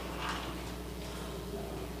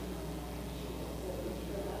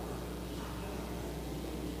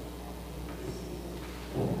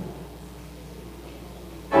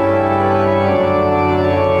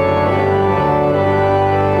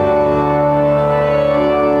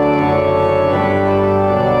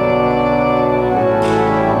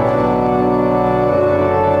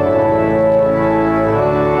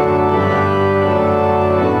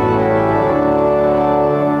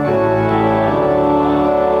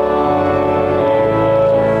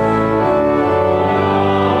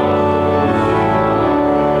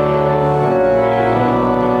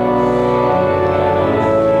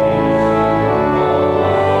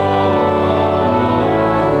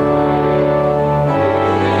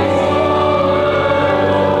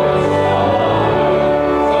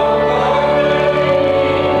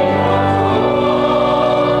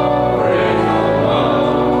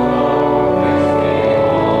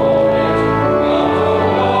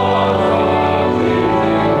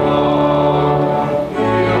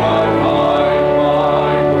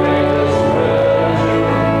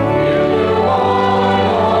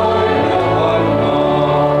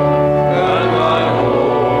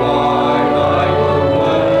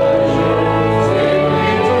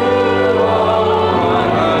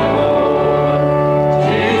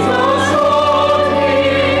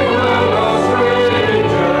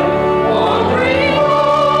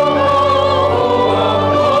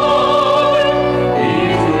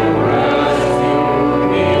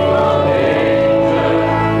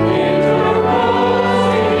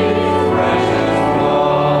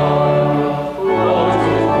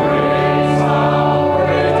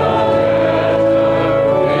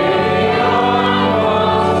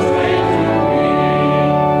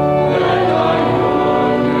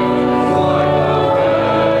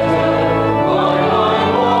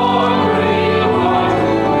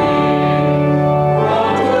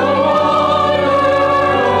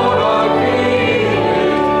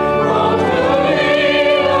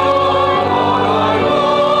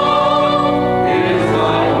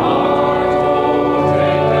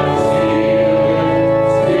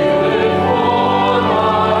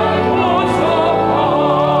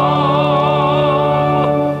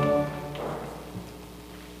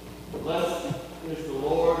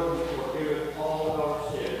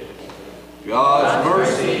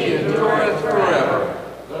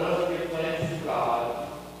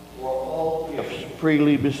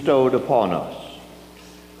freely bestowed upon us.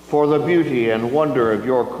 For the beauty and wonder of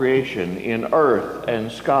your creation in earth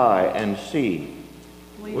and sky and sea.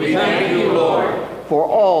 We thank you, Lord. For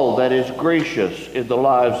all that is gracious in the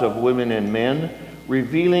lives of women and men,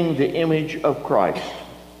 revealing the image of Christ.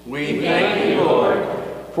 We thank you, Lord.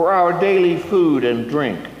 For our daily food and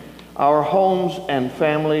drink, our homes and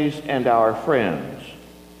families and our friends.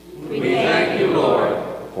 We thank you, Lord.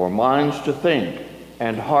 For minds to think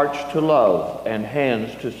and hearts to love and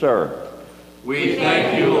hands to serve. We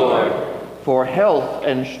thank you, Lord. For health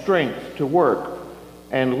and strength to work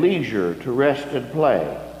and leisure to rest and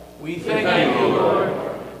play. We thank you, Lord.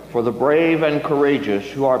 For the brave and courageous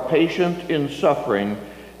who are patient in suffering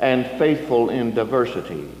and faithful in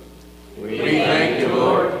diversity. We thank you,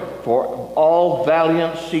 Lord. For all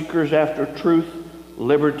valiant seekers after truth,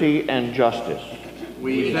 liberty, and justice.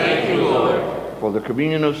 We thank you, Lord. For the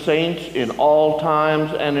communion of saints in all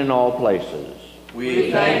times and in all places.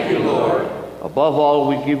 We thank you, Lord. Above all,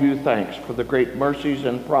 we give you thanks for the great mercies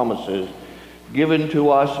and promises given to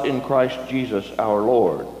us in Christ Jesus our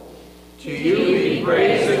Lord. To you be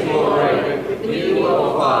praise and glory with you,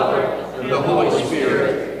 O Father, and the Holy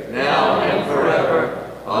Spirit, now and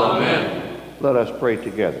forever. Amen. Let us pray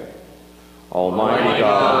together. Almighty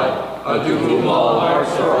God, unto whom all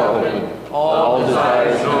hearts are open, all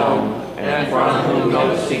desires known, and from whom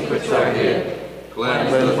no secrets are hid,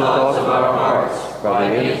 cleanse the thoughts of our hearts by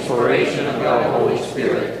the inspiration of thy Holy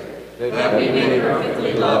Spirit, that we may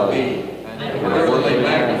perfectly love thee, and worthily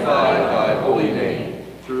magnify thy holy name,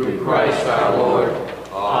 through Christ our Lord.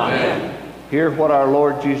 Amen. Hear what our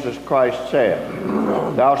Lord Jesus Christ said.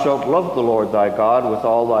 Thou shalt love the Lord thy God with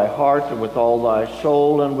all thy heart, and with all thy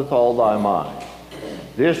soul, and with all thy mind.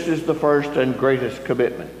 This is the first and greatest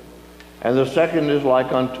commitment. And the second is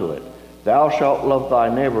like unto it. Thou shalt love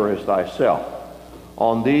thy neighbor as thyself.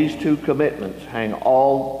 On these two commitments hang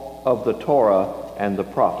all of the Torah and the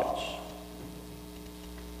prophets.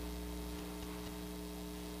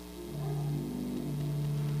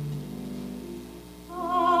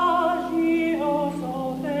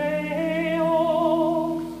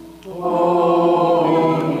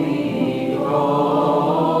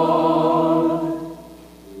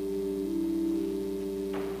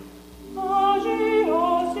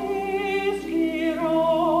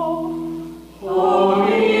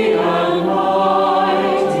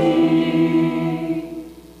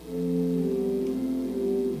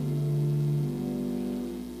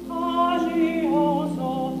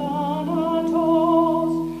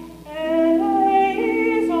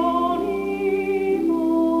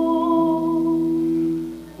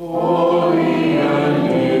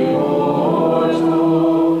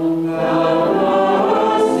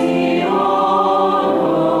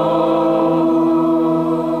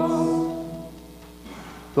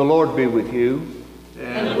 The Lord be with you.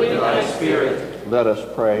 And with thy spirit. Let us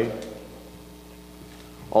pray.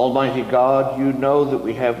 Almighty God, you know that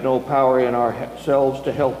we have no power in ourselves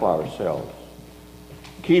to help ourselves.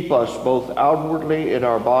 Keep us both outwardly in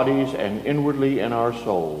our bodies and inwardly in our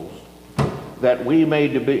souls, that we may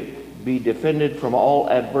be defended from all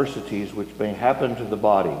adversities which may happen to the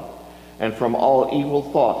body, and from all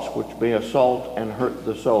evil thoughts which may assault and hurt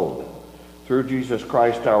the soul. Through Jesus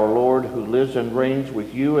Christ our Lord, who lives and reigns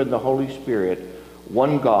with you in the Holy Spirit,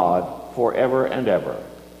 one God, forever and ever.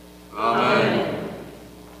 Amen.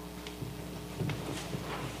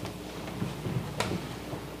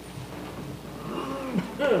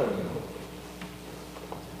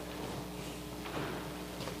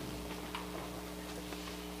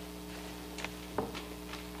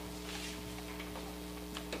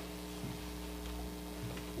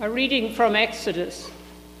 A reading from Exodus.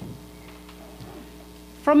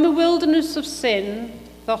 From the wilderness of Sin,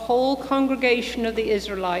 the whole congregation of the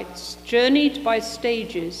Israelites journeyed by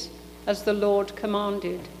stages as the Lord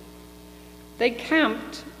commanded. They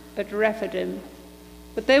camped at Rephidim,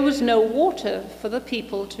 but there was no water for the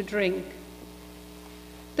people to drink.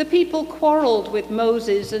 The people quarreled with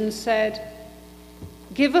Moses and said,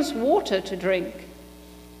 "Give us water to drink."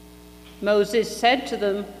 Moses said to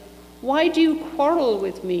them, "Why do you quarrel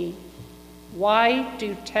with me? Why do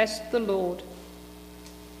you test the Lord?"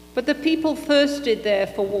 But the people thirsted there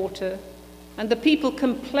for water, and the people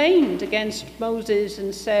complained against Moses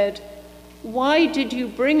and said, "Why did you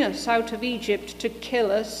bring us out of Egypt to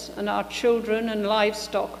kill us and our children and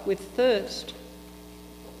livestock with thirst?"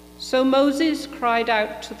 So Moses cried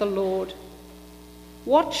out to the Lord,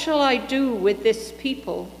 "What shall I do with this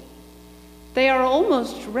people? They are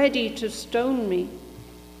almost ready to stone me."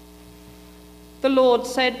 The Lord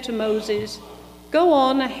said to Moses, "Go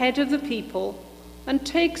on ahead of the people and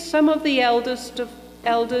take some of the eldest of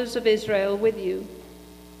elders of Israel with you.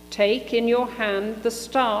 Take in your hand the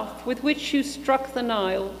staff with which you struck the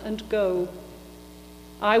Nile, and go.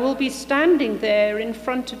 I will be standing there in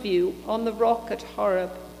front of you on the rock at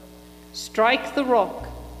Horeb. Strike the rock,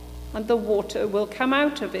 and the water will come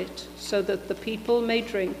out of it, so that the people may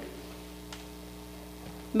drink."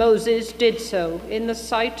 Moses did so in the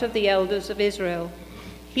sight of the elders of Israel.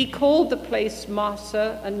 He called the place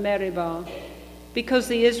Massah and Meribah, because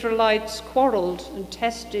the Israelites quarreled and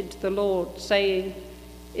tested the Lord, saying,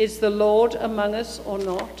 "Is the Lord among us or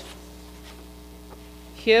not?"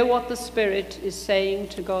 Hear what the Spirit is saying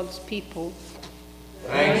to God's people.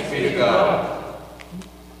 Thanks be to God.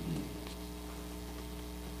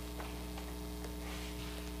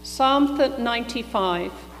 Psalm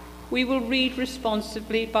 95. We will read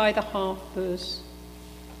responsively by the half verse.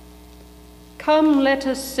 Come, let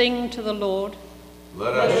us sing to the Lord.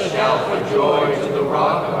 Let us shout for joy to the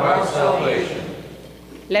rock of our salvation.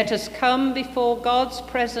 Let us come before God's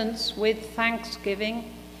presence with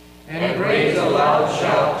thanksgiving, and raise a loud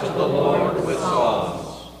shout to the Lord with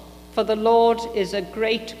psalms. For the Lord is a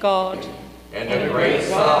great God, and a great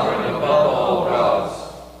sovereign above all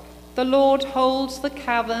gods. The Lord holds the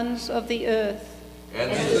caverns of the earth,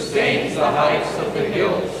 and sustains the heights of the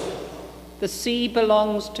hills. The sea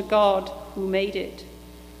belongs to God who made it,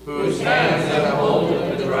 whose hands have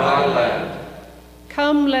molded the dry land.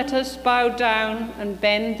 Come, let us bow down and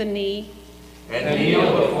bend the knee, and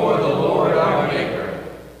kneel before the Lord our Maker.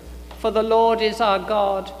 For the Lord is our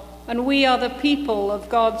God, and we are the people of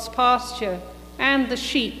God's pasture and the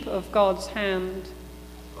sheep of God's hand.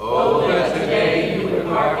 Oh, that today you would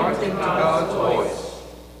hearken to God's voice.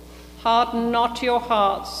 Harden not your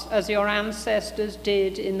hearts as your ancestors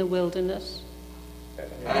did in the wilderness.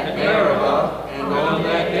 At Meribah and on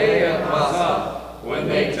that day at Massah, when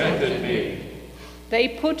they tempted me. They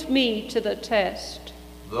put me to the test,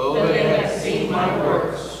 though they had seen my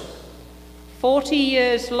works. 40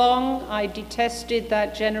 years long I detested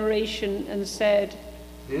that generation and said,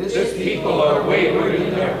 This people are wayward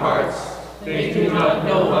in their hearts. They do not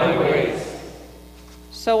know my ways.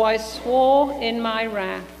 So I swore in my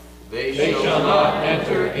wrath, They shall not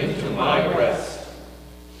enter into my rest.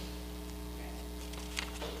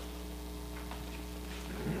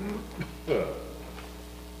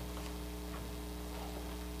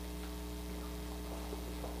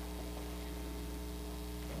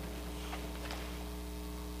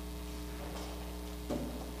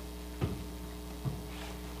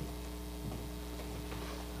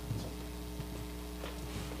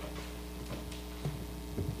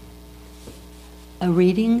 A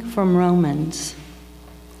reading from Romans.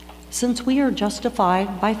 Since we are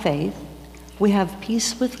justified by faith, we have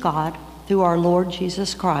peace with God through our Lord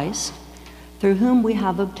Jesus Christ, through whom we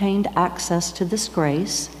have obtained access to this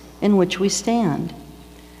grace in which we stand.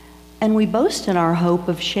 And we boast in our hope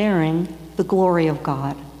of sharing the glory of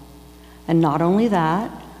God. And not only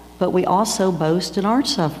that, but we also boast in our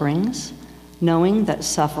sufferings, knowing that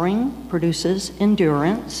suffering produces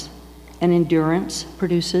endurance, and endurance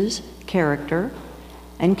produces character,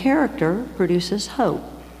 and character produces hope.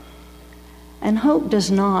 And hope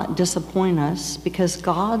does not disappoint us because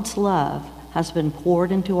God's love has been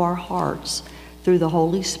poured into our hearts through the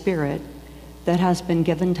Holy Spirit that has been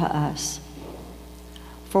given to us.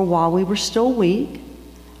 For while we were still weak,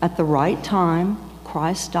 at the right time,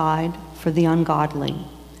 Christ died for the ungodly.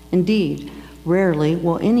 Indeed, rarely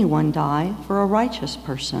will anyone die for a righteous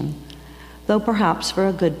person, though perhaps for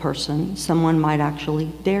a good person, someone might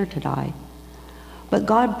actually dare to die. But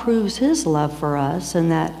God proves his love for us in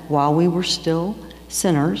that while we were still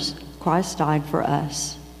sinners, Christ died for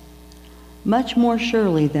us. Much more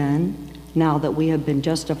surely then, now that we have been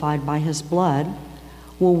justified by his blood,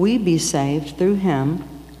 will we be saved through him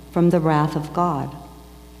from the wrath of God.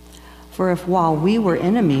 For if while we were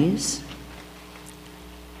enemies,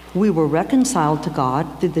 we were reconciled to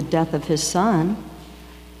God through the death of his Son,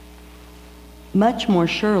 much more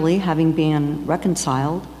surely, having been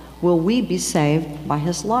reconciled, will we be saved by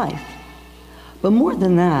his life. But more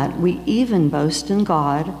than that, we even boast in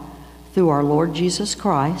God through our Lord Jesus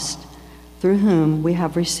Christ, through whom we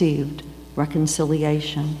have received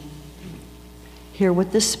reconciliation. Hear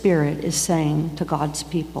what the Spirit is saying to God's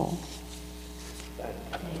people.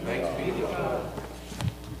 Thanks be to God.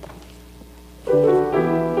 Thank you.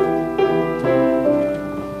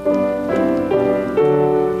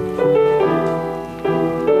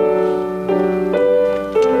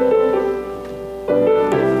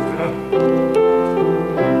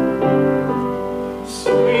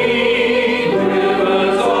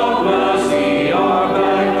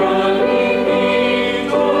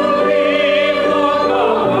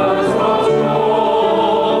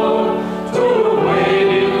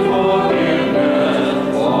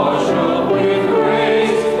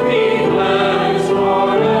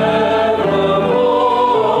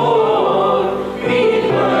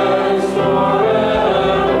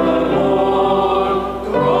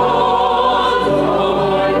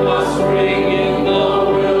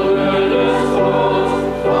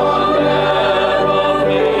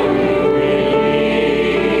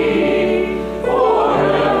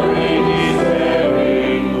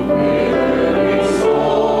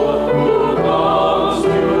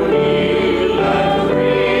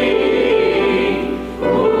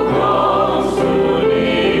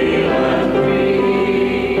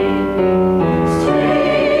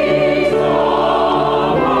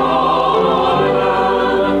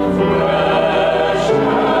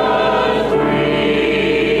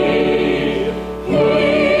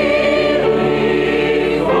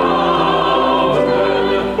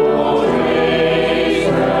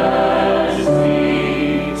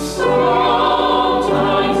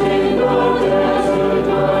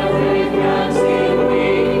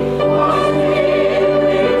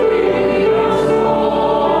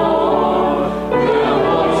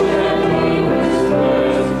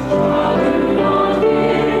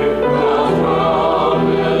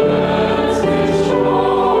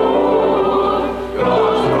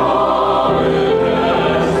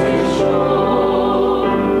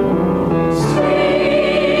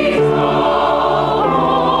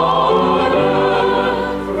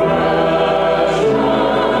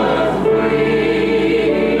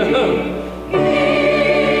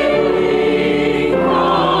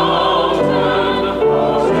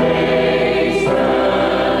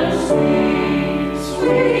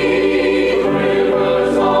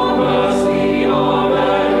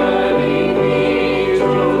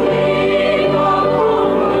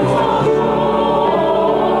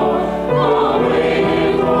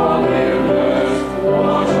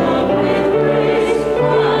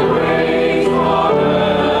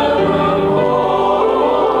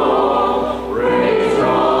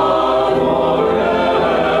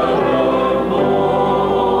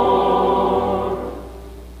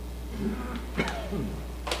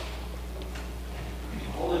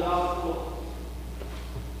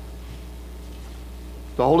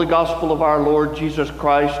 Holy Gospel of our Lord Jesus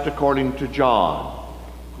Christ according to John.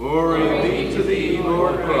 Glory be to thee,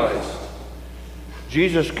 Lord Christ.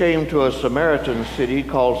 Jesus came to a Samaritan city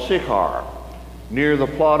called Sychar, near the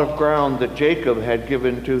plot of ground that Jacob had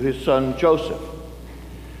given to his son Joseph.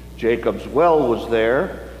 Jacob's well was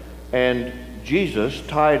there, and Jesus,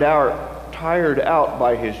 tired out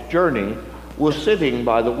by his journey, was sitting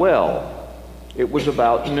by the well. It was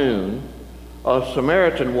about noon. A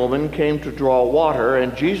Samaritan woman came to draw water,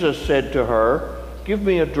 and Jesus said to her, "Give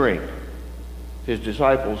me a drink." His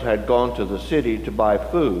disciples had gone to the city to buy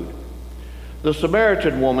food. The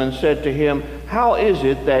Samaritan woman said to him, "How is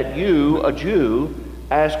it that you, a Jew,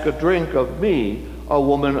 ask a drink of me, a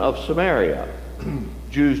woman of Samaria?"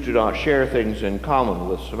 Jews do not share things in common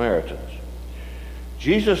with Samaritans.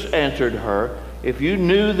 Jesus answered her, "If you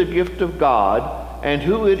knew the gift of God and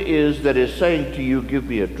who it is that is saying to you, 'Give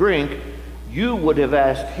me a drink,' you would have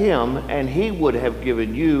asked him, and he would have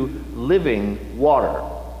given you living water."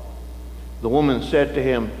 The woman said to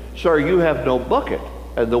him, "Sir, you have no bucket,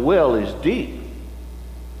 and the well is deep.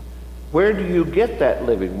 Where do you get that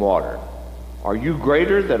living water? Are you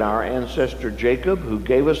greater than our ancestor Jacob, who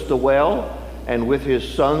gave us the well, and with his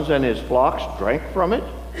sons and his flocks drank from it?"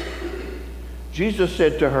 Jesus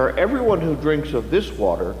said to her, "Everyone who drinks of this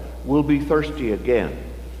water will be thirsty again.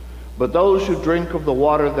 But those who drink of the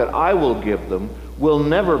water that I will give them will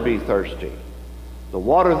never be thirsty. The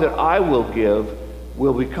water that I will give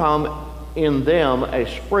will become in them a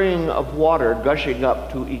spring of water gushing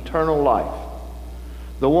up to eternal life."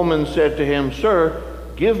 The woman said to him, "Sir,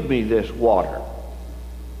 give me this water,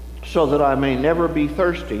 so that I may never be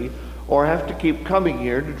thirsty or have to keep coming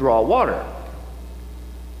here to draw water."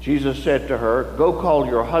 Jesus said to her, "Go call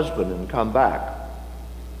your husband and come back."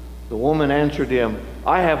 The woman answered him,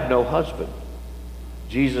 "I have no husband."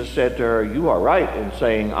 Jesus said to her, "You are right in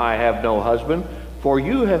saying, 'I have no husband,' for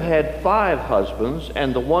you have had 5 husbands,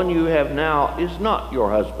 and the one you have now is not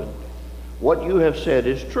your husband. What you have said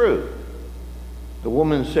is true." The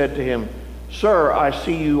woman said to him, "Sir, I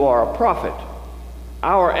see you are a prophet.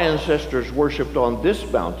 Our ancestors worshipped on this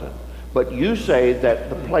mountain, but you say that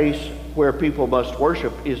the place where people must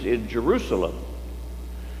worship is in Jerusalem."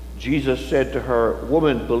 Jesus said to her,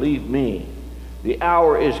 "Woman, believe me, the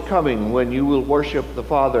hour is coming when you will worship the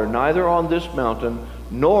Father neither on this mountain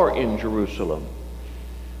nor in Jerusalem.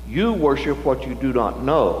 You worship what you do not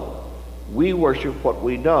know. We worship what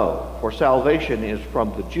we know, for salvation is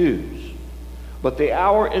from the Jews. But the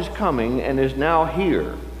hour is coming and is now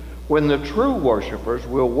here, when the true worshipers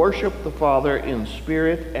will worship the Father in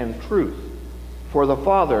spirit and truth, for the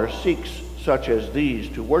Father seeks such as these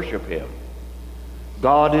to worship him.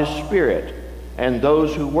 God is spirit, and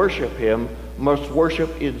those who worship him must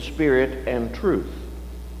worship in spirit and truth."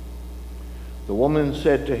 The woman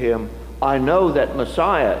said to him, "I know that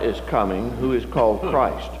Messiah is coming, who is called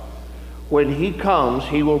Christ. When he comes,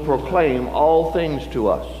 he will proclaim all things to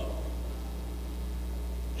us."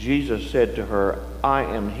 Jesus said to her, "I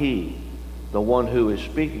am he, the one who is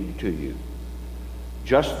speaking to you."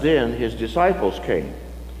 Just then his disciples came.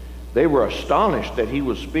 They were astonished that he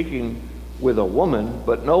was speaking with a woman,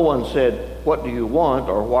 but no one said, "What do you want?"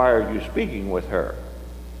 or "Why are you speaking with her?"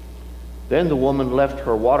 Then the woman left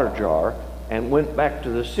her water jar and went back to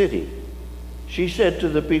the city. She said to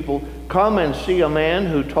the people, "Come and see a man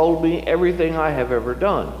who told me everything I have ever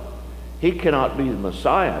done. He cannot be the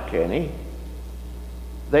Messiah, can he?"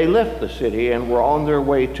 They left the city and were on their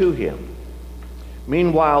way to him.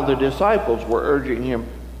 Meanwhile, the disciples were urging him,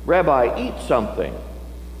 "Rabbi, eat something."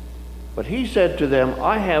 But he said to them,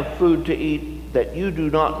 "I have food to eat that you do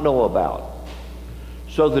not know about."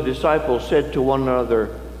 So the disciples said to one another,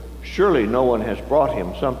 "Surely no one has brought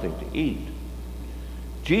him something to eat."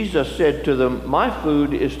 Jesus said to them, "My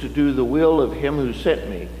food is to do the will of him who sent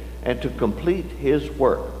me and to complete his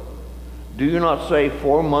work. Do you not say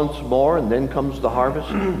 4 months more and then comes the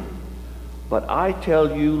harvest? But I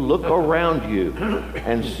tell you, look around you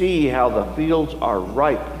and see how the fields are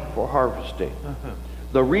ripe for harvesting.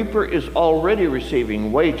 The reaper is already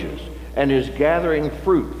receiving wages and is gathering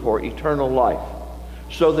fruit for eternal life,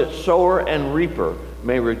 so that sower and reaper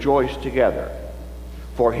may rejoice together.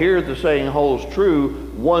 For here the saying holds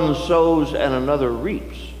true, one sows and another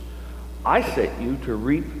reaps. I sent you to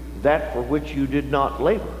reap that for which you did not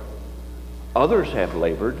labor. Others have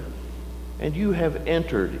labored, and you have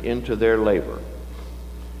entered into their labor."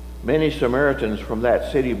 Many Samaritans from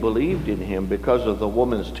that city believed in him because of the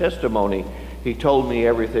woman's testimony, "He told me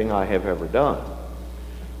everything I have ever done."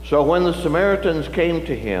 So when the Samaritans came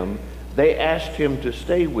to him, they asked him to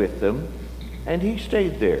stay with them, and he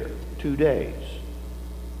stayed there 2 days.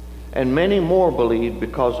 And many more believed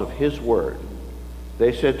because of his word.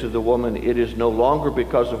 They said to the woman, "It is no longer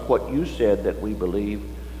because of what you said that we believe,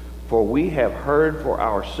 for we have heard for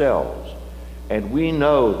ourselves, and we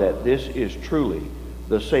know that this is truly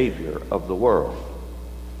the Savior of the world."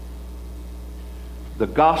 The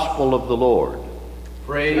Gospel of the Lord.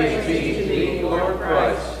 Praise be to thee, Lord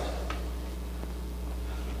Christ.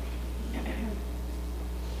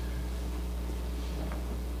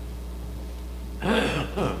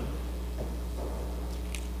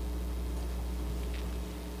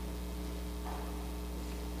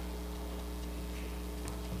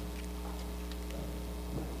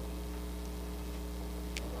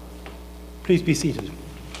 Please be seated.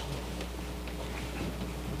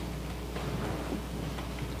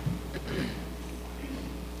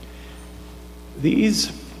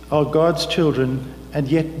 These are God's children, and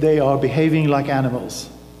yet they are behaving like animals.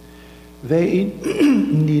 They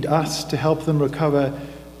need us to help them recover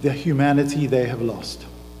the humanity they have lost.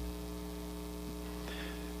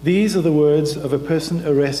 These are the words of a person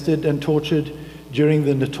arrested and tortured during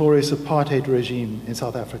the notorious apartheid regime in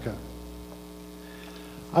South Africa.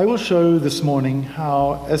 I will show this morning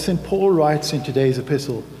how, as St. Paul writes in today's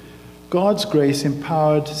epistle, God's grace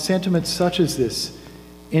empowered sentiments such as this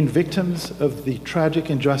in victims of the tragic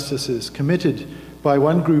injustices committed by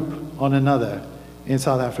one group on another in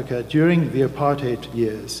South Africa during the apartheid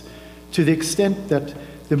years, to the extent that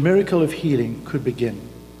the miracle of healing could begin.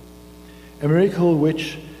 A miracle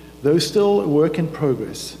which, though still a work in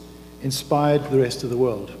progress, inspired the rest of the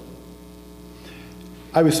world.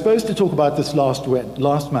 I was supposed to talk about this last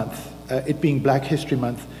month, it being Black History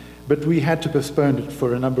Month, but we had to postpone it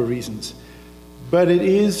for a number of reasons. But it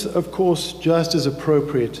is, of course, just as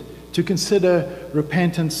appropriate to consider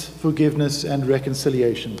repentance, forgiveness, and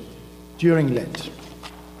reconciliation during Lent.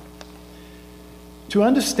 To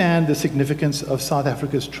understand the significance of South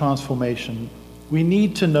Africa's transformation, we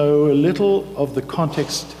need to know a little of the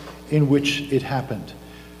context in which it happened.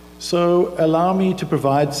 So allow me to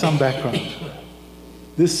provide some background.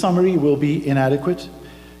 This summary will be inadequate,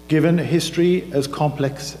 given a history as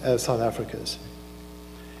complex as South Africa's.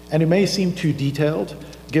 And it may seem too detailed,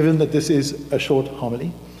 given that this is a short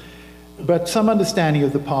homily, but some understanding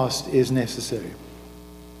of the past is necessary.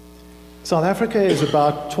 South Africa is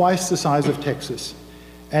about twice the size of Texas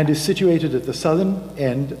and is situated at the southern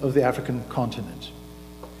end of the African continent.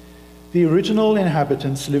 The original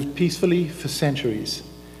inhabitants lived peacefully for centuries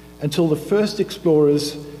until the first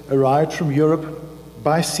explorers arrived from Europe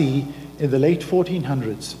by sea in the late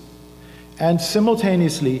 1400s, and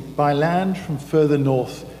simultaneously by land from further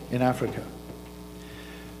north in Africa.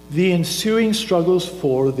 The ensuing struggles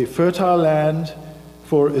for the fertile land,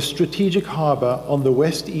 for a strategic harbor on the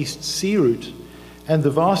west-east sea route, and the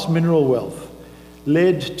vast mineral wealth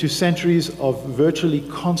led to centuries of virtually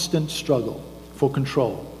constant struggle for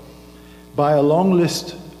control by a long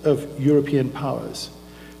list of European powers,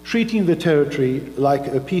 treating the territory like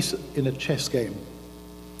a piece in a chess game,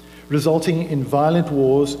 resulting in violent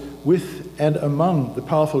wars with and among the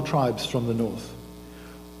powerful tribes from the north,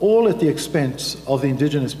 all at the expense of the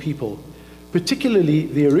indigenous people, particularly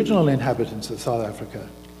the original inhabitants of South Africa,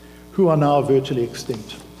 who are now virtually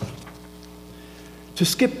extinct. To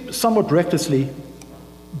skip somewhat recklessly,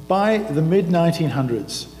 by the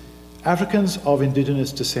mid-1900s, Africans of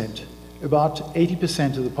indigenous descent, about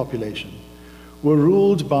 80% of the population, were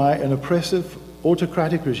ruled by an oppressive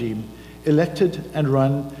autocratic regime elected and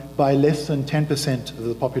run by less than 10% of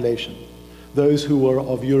the population, those who were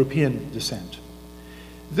of European descent.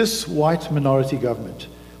 This white minority government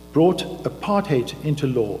brought apartheid into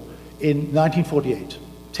law in 1948,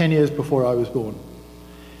 10 years before I was born.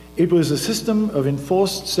 It was a system of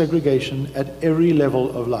enforced segregation at every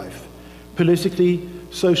level of life, politically,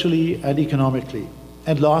 socially, and economically,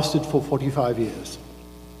 and lasted for 45 years.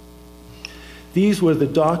 These were the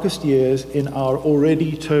darkest years in our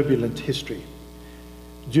already turbulent history.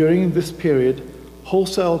 During this period,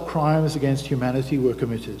 wholesale crimes against humanity were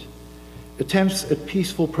committed. Attempts at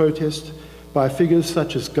peaceful protest by figures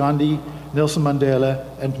such as Gandhi, Nelson Mandela,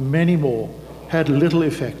 and many more had little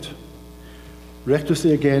effect.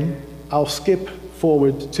 Recklessly again, I'll skip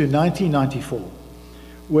forward to 1994,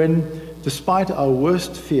 when, despite our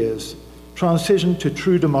worst fears, transition to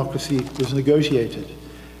true democracy was negotiated,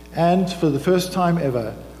 and for the first time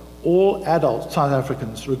ever, all adult South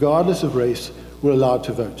Africans, regardless of race, were allowed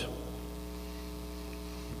to vote.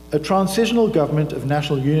 A transitional government of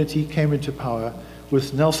national unity came into power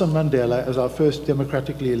with Nelson Mandela as our first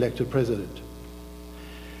democratically elected president.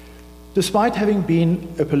 Despite having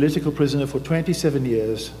been a political prisoner for 27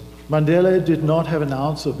 years, Mandela did not have an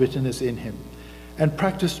ounce of bitterness in him and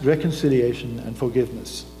practiced reconciliation and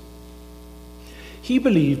forgiveness. He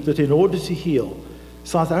believed that in order to heal,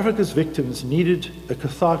 South Africa's victims needed a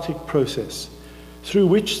cathartic process through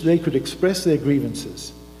which they could express their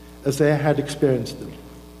grievances as they had experienced them.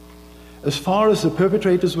 As far as the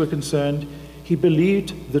perpetrators were concerned, he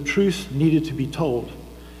believed the truth needed to be told,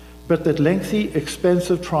 but that lengthy,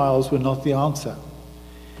 expensive trials were not the answer.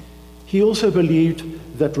 He also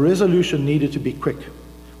believed that resolution needed to be quick,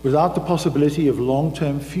 without the possibility of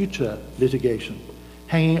long-term future litigation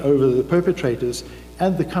hanging over the perpetrators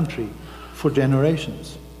and the country for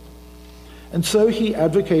generations. And so he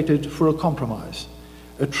advocated for a compromise,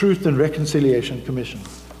 a Truth and Reconciliation Commission,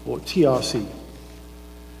 or TRC.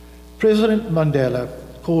 President Mandela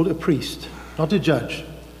called a priest, not a judge,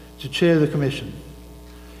 to chair the commission.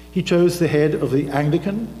 He chose the head of the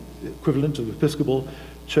Anglican, the equivalent of the Episcopal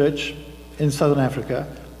Church in Southern Africa,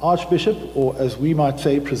 Archbishop, or as we might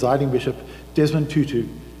say, presiding bishop, Desmond Tutu,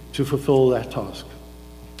 to fulfill that task.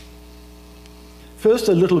 First,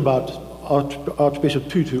 a little about Archbishop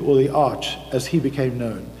Tutu, or the Arch, as he became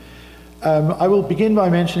known. I will begin by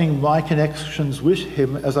mentioning my connections with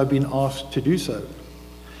him as I've been asked to do so.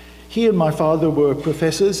 He and my father were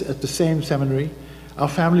professors at the same seminary. Our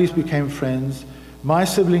families became friends. My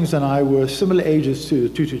siblings and I were similar ages to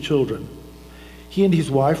the Tutu children. He and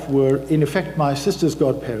his wife were, in effect, my sister's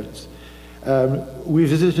godparents. We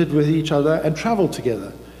visited with each other and traveled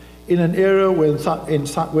together in an era when South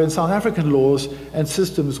African laws and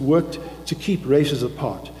systems worked to keep races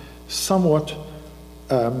apart, sometimes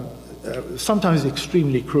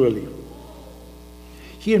extremely cruelly.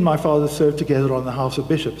 He and my father served together on the House of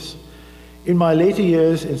Bishops. In my later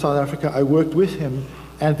years in South Africa, I worked with him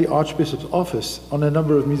and the Archbishop's office on a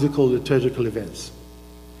number of musical liturgical events.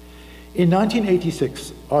 In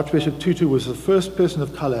 1986, Archbishop Tutu was the first person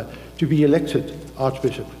of color to be elected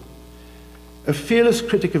Archbishop. A fearless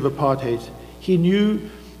critic of apartheid, he knew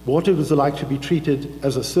what it was like to be treated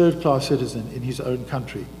as a third-class citizen in his own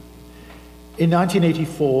country. In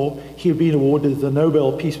 1984, he had been awarded the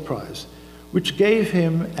Nobel Peace Prize, which gave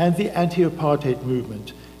him and the anti-apartheid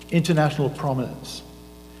movement international prominence.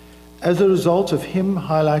 As a result of him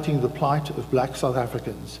highlighting the plight of black South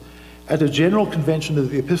Africans, at a general convention of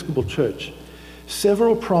the Episcopal Church,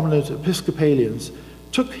 several prominent Episcopalians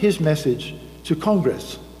took his message to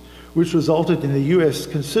Congress, which resulted in the US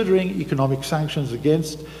considering economic sanctions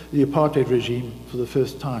against the apartheid regime for the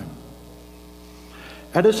first time.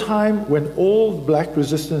 At a time when all black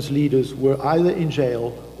resistance leaders were either in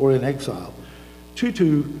jail or in exile,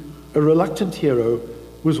 Tutu, a reluctant hero,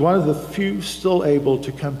 was one of the few still able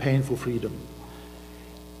to campaign for freedom.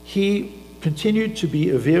 He continued to be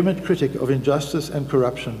a vehement critic of injustice and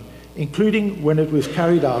corruption, including when it was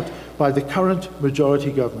carried out by the current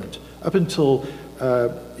majority government, up until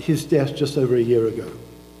his death just over a year ago.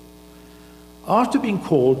 After being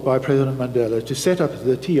called by President Mandela to set up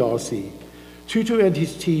the TRC, Tutu and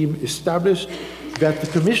his team established that the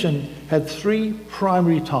Commission had three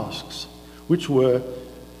primary tasks, which were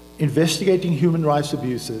investigating human rights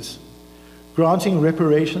abuses, granting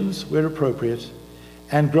reparations where appropriate,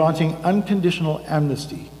 and granting unconditional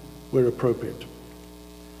amnesty where appropriate.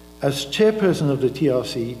 As chairperson of the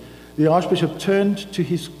TRC, the Archbishop turned to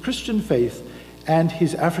his Christian faith and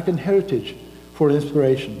his African heritage for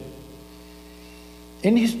inspiration.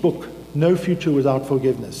 In his book, No Future Without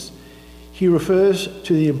Forgiveness, he refers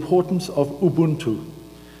to the importance of Ubuntu,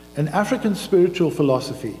 an African spiritual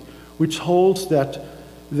philosophy which holds that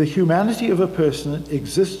the humanity of a person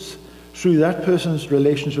exists through that person's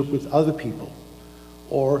relationship with other people,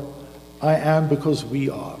 or I am because we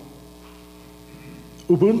are.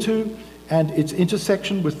 Ubuntu and its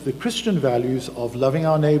intersection with the Christian values of loving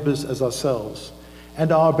our neighbors as ourselves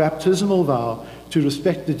and our baptismal vow to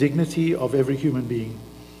respect the dignity of every human being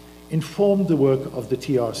informed the work of the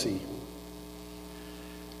TRC.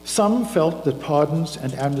 Some felt that pardons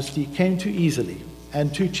and amnesty came too easily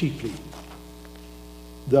and too cheaply.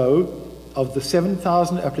 Though, of the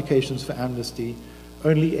 7,000 applications for amnesty,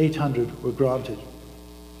 only 800 were granted.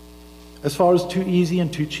 As far as too easy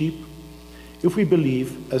and too cheap, if we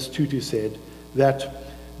believe, as Tutu said, that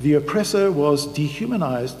the oppressor was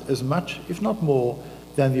dehumanized as much, if not more,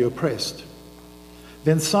 than the oppressed,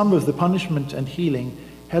 then some of the punishment and healing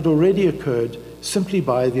had already occurred simply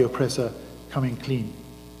by the oppressor coming clean.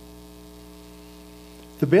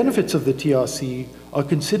 The benefits of the TRC are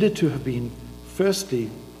considered to have been,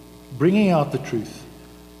 firstly, bringing out the truth,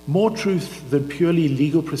 more truth than purely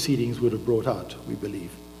legal proceedings would have brought out, we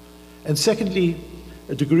believe. And secondly,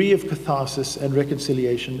 a degree of catharsis and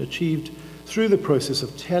reconciliation achieved through the process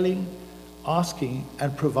of telling, asking,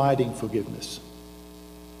 and providing forgiveness.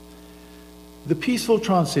 The peaceful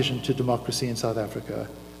transition to democracy in South Africa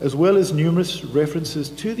as well as numerous references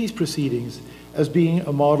to these proceedings as being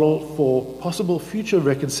a model for possible future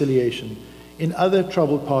reconciliation in other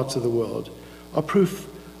troubled parts of the world, are proof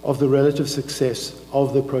of the relative success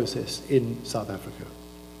of the process in South Africa.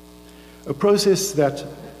 A process that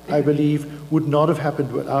I believe would not have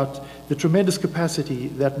happened without the tremendous capacity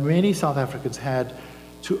that many South Africans had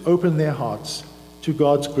to open their hearts to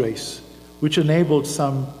God's grace, which enabled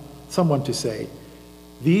someone to say,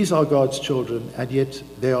 "These are God's children, and yet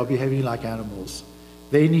they are behaving like animals.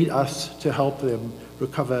 They need us to help them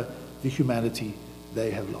recover the humanity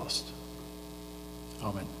they have lost."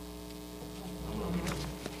 Amen.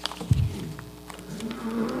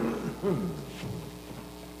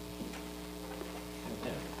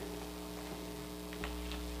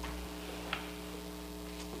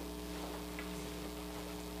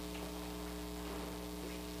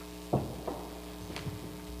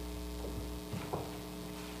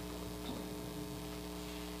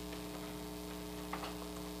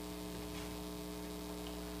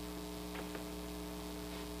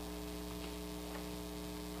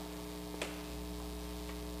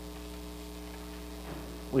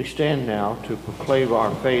 We stand now to proclaim our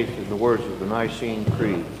faith in the words of the Nicene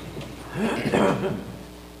Creed.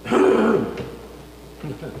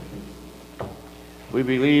 We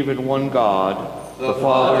believe in one God, the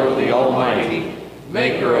Father, the Almighty,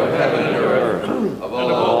 maker of heaven and earth, of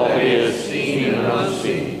all that is seen and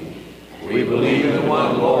unseen. We believe in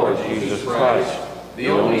one Lord Jesus Christ, the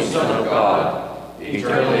only Son of God,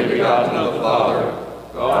 eternally begotten of the Father,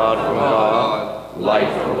 God from God, light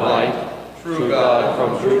from light, true God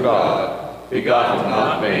from true God, begotten,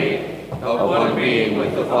 not made, of one being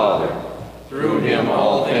with the Father. Through him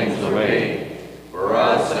all things were made. For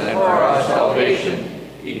us and for our salvation,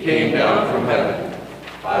 he came down from heaven.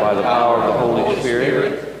 By the power of the Holy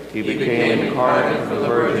Spirit, he became incarnate from the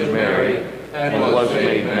Virgin Mary and was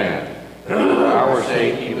made man. For our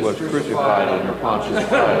sake he was crucified under Pontius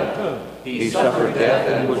Pilate. He suffered death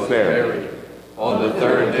and was buried. On the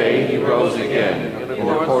third day he rose again, in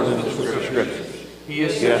accordance with the Scriptures. He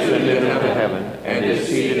ascended into heaven and is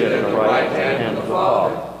seated at the right hand of the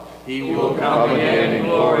Father. He will come again in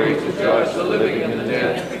glory to judge the living and the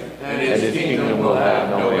dead, and his kingdom will have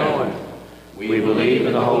no end. We believe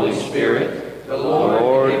in the Holy Spirit, the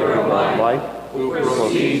Lord, giver of life, who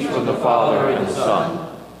proceeds from the Father and the Son.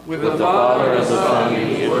 With the Father and the Son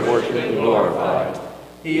he is worshipped and glorified.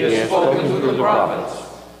 He has spoken through the prophets.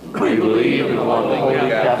 We believe in one holy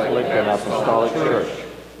Catholic and Apostolic Church.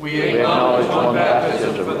 We acknowledge one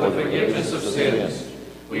baptism for the forgiveness of sins.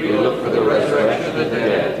 We look for the resurrection of the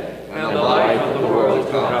dead and the life of the world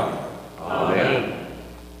to come. Amen.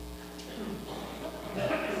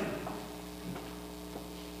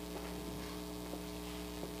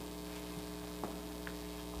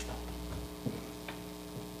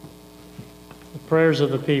 The prayers of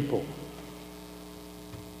the people.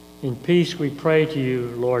 In peace we pray to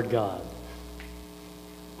you, Lord God.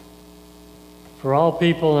 For all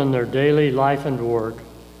people in their daily life and work,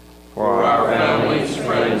 for our families,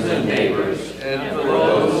 friends, and neighbors, and for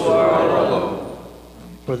those who are alone,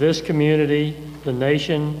 for this community, the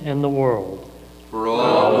nation, and the world, for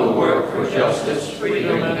all who work for justice,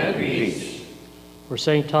 freedom, and peace, for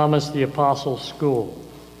St. Thomas the Apostle's School,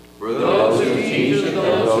 for those who teach and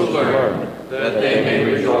those who learn, that they may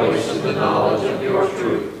rejoice in the knowledge of your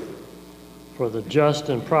truth, for the just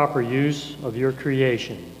and proper use of your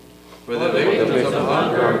creation, for the victims of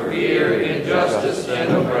hunger, fear, injustice,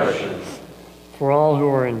 and oppression, for all who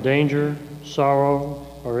are in danger, sorrow,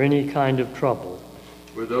 or any kind of trouble,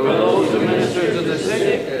 for those who minister to the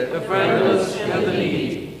sick, the friendless, and the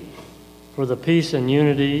needy, for the peace and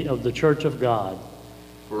unity of the Church of God,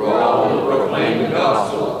 for all who proclaim the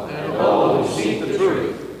gospel and all who seek the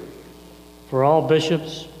truth, for all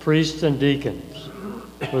bishops, priests, and deacons,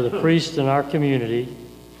 for the priests in our community,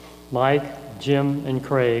 Mike, Jim, and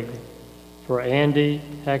Craig, for Andy,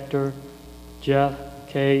 Hector, Jeff,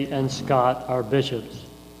 Kay, and Scott, our bishops,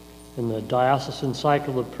 in the Diocesan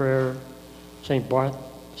Cycle of Prayer, St.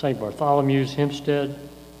 Bartholomew's Hempstead,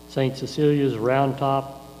 St. Cecilia's Round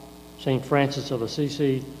Top, St. Francis of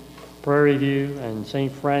Assisi, Prairie View, and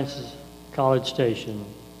St. Francis College Station,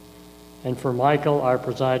 and for Michael, our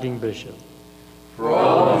presiding bishop. For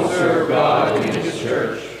all who serve God in his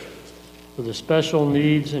church, for the special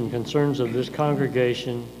needs and concerns of this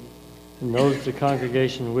congregation, and those the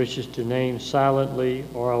congregation wishes to name silently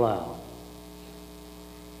or aloud.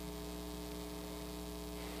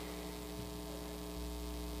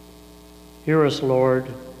 Hear us, Lord.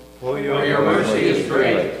 for your mercy is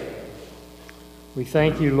great. We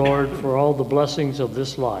thank you, Lord, for all the blessings of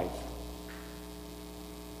this life.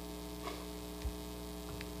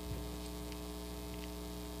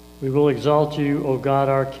 We will exalt you, O God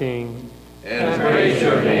our King, and praise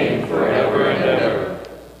your name forever and ever.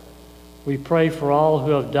 We pray for all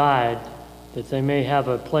who have died, that they may have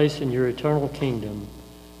a place in your eternal kingdom,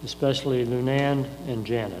 especially Lunan and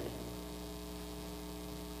Janet.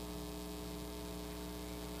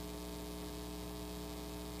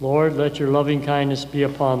 Lord, let your loving kindness be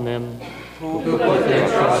upon them Who put their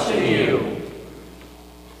trust in you.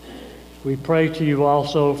 We pray to you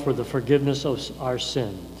also for the forgiveness of our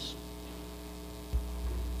sins.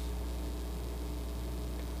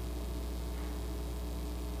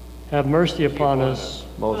 Have mercy upon us,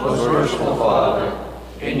 Most Merciful Father,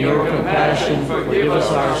 in your compassion forgive us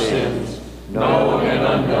our sins, known and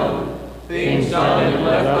unknown, things done and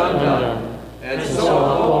left undone, and so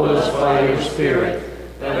uphold us by your Spirit,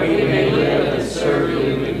 that we may live and serve you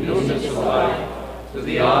in newness of life, to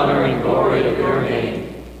the honor and glory of your name.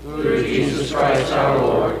 Through Jesus Christ our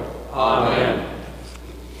Lord. Amen.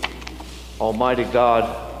 Almighty God,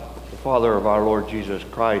 the Father of our Lord Jesus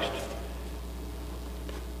Christ,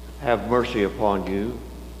 have mercy upon you,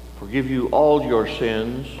 forgive you all your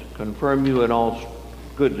sins, confirm you in all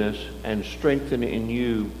goodness, and strengthen in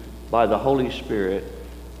you by the Holy Spirit,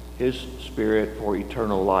 his Spirit for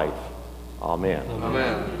eternal life. Amen.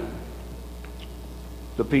 Amen.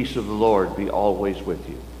 The peace of the Lord be always with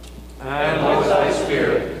you. And with thy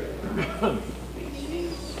spirit.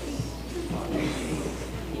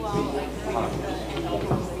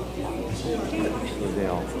 Slow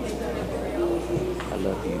down. I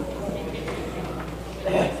love you.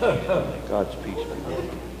 God's peace be with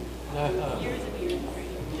you.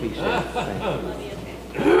 Peace and thank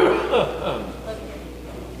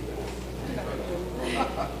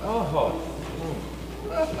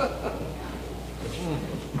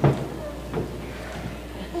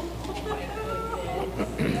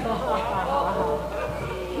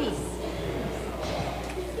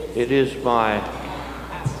It is my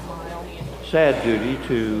sad duty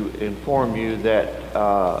to inform you that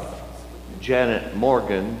Janet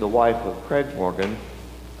Morgan, the wife of Craig Morgan,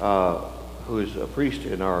 who is a priest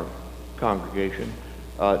in our congregation,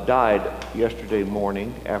 died yesterday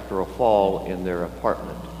morning after a fall in their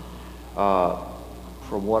apartment.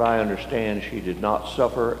 From what I understand, she did not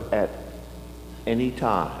suffer at any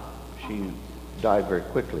time. She died very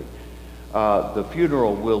quickly. The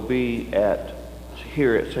funeral will be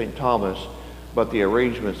here at St. Thomas, but the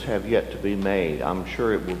arrangements have yet to be made. I'm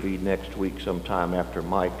sure it will be next week sometime after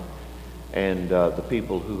Mike and the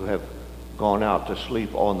people who have gone out to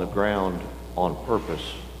sleep on the ground on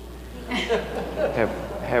purpose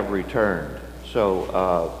have returned.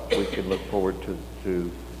 So we can look forward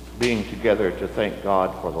to being together to thank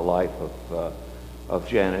God for the life of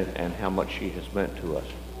Janet and how much she has meant to us.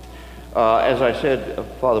 As I said,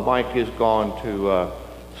 Father Mike is gone to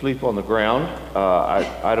sleep on the ground.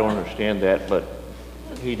 I don't understand that, but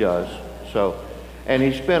he does. So, and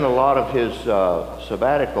he spent a lot of his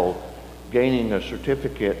sabbatical gaining a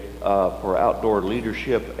certificate for outdoor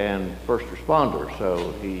leadership and first responder.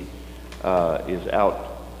 So he is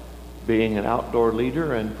out being an outdoor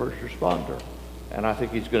leader and first responder. And I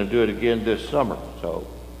think he's going to do it again this summer. So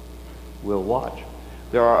we'll watch.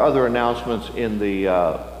 There are other announcements in the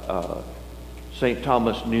St.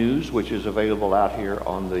 Thomas News, which is available out here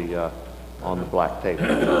on the black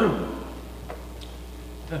table.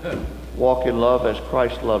 Walk in love as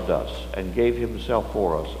Christ loved us and gave himself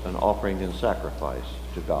for us, an offering and sacrifice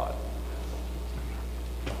to God.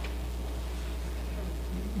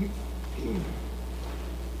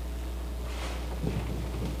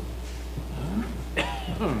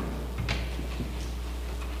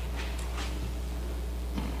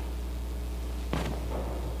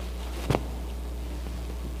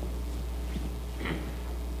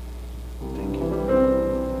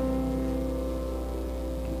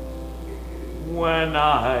 When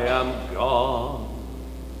I am gone,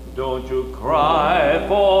 don't you cry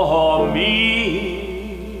for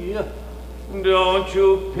me. Don't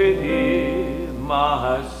you pity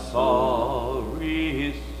my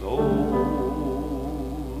sorry soul.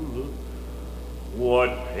 What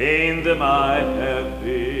pain that might have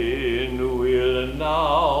been will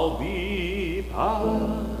now be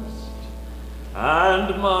past,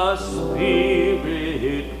 and my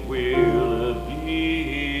spirit will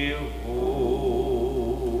be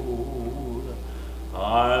whole.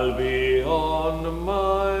 I'll be on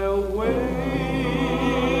my way.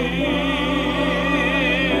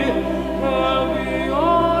 I'll be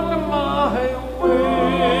on my way.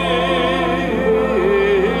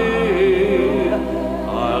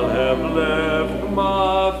 I'll have left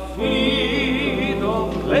my feet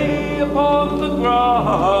of clay upon the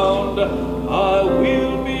ground. I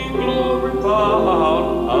will be glory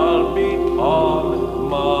bound.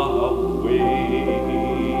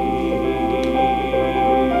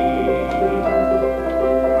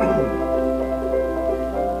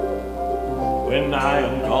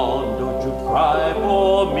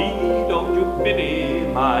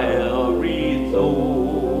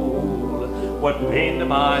 What pain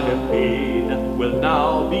might have paid will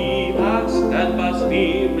now be past, and my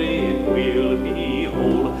spirit will be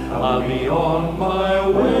whole. I'll be on my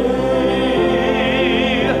way.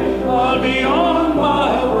 I'll be on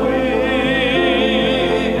my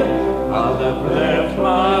way. I'll have left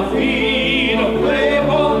my feet to play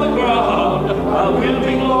upon the ground. I will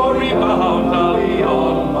be glory bound. I'll be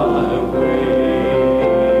on my way.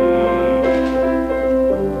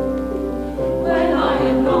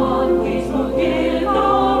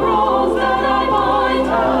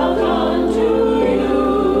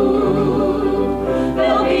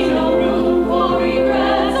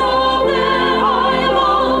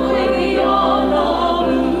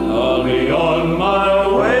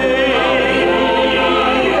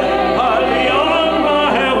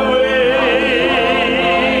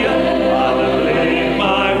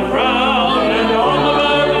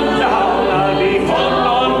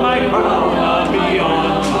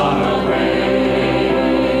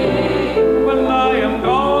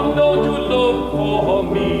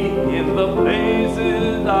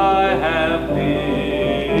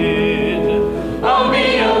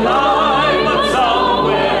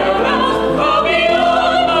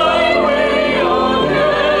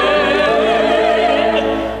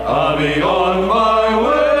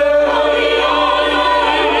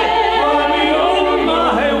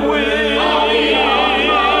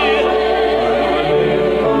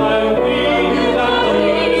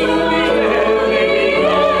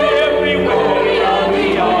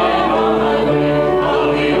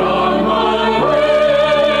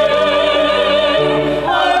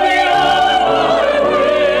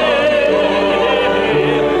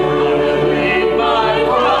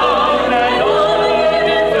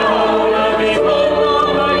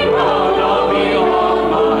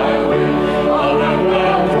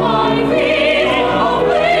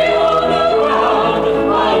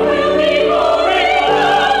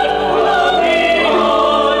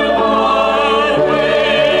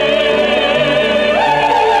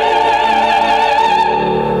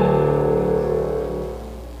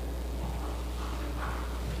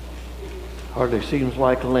 Hardly seems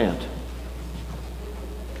like Lent.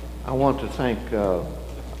 I want to thank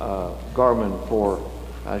Garmon for,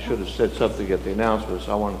 I should have said something at the announcements,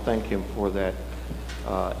 I want to thank him for that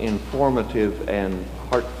informative and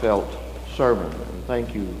heartfelt sermon. And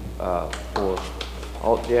thank you for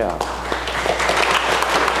all, yeah.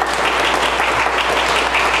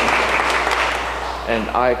 And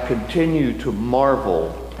I continue to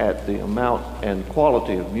marvel at the amount and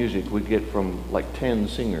quality of music we get from like 10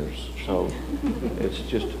 singers. So it's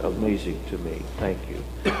just amazing to me. Thank you.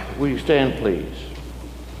 Will you stand, please?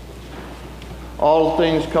 All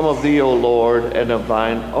things come of thee, O Lord, and of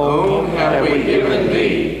thine own have we given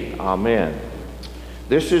thee. Amen.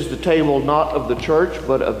 This is the table not of the church,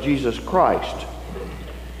 but of Jesus Christ.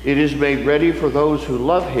 It is made ready for those who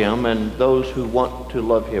love him and those who want to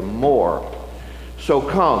love him more. So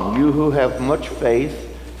come, you who have much faith,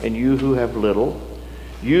 and you who have little,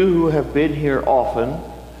 you who have been here often,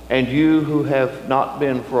 and you who have not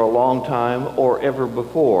been for a long time or ever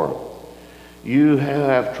before, you who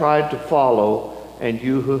have tried to follow, and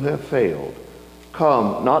you who have failed.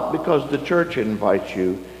 Come, not because the church invites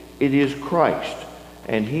you, it is Christ,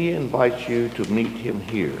 and he invites you to meet him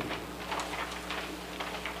here.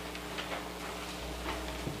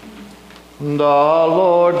 The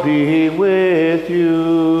Lord be with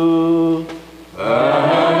you.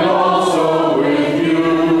 And also with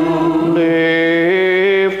you.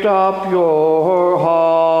 Lift up your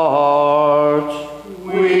hearts.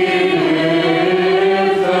 We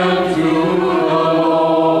lift them to the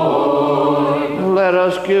Lord. Let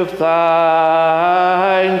us give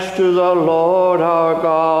thanks to the Lord our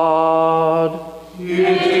God.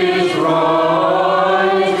 It is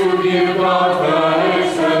right to give God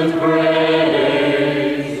thanks and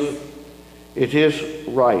praise. It is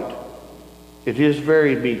right. It is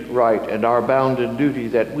very meet right and our bounden duty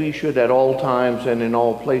that we should at all times and in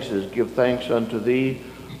all places give thanks unto thee,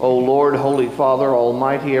 O Lord, Holy Father,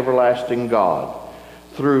 Almighty, everlasting God,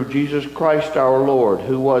 through Jesus Christ our Lord,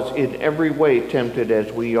 who was in every way tempted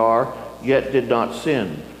as we are, yet did not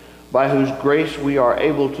sin, by whose grace we are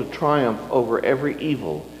able to triumph over every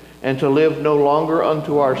evil, and to live no longer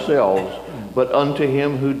unto ourselves, but unto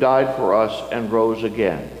him who died for us and rose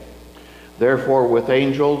again. Therefore, with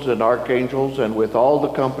angels and archangels and with all the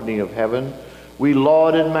company of heaven, we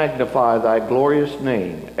laud and magnify thy glorious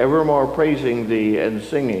name, evermore praising thee and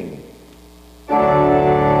singing.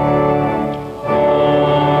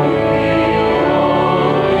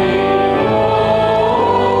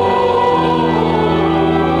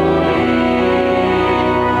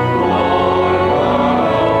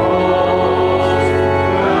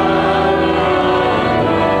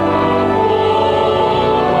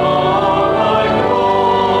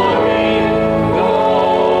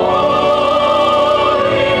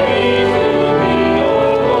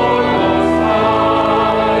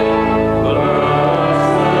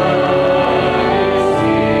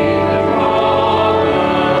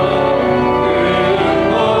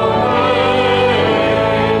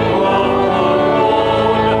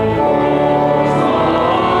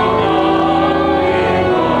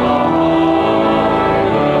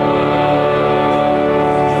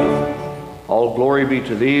 Glory be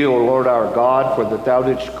to thee, O Lord our God, for that thou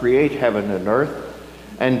didst create heaven and earth,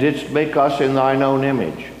 and didst make us in thine own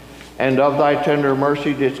image, and of thy tender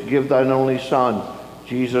mercy didst give thine only Son,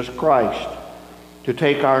 Jesus Christ, to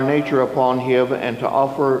take our nature upon him and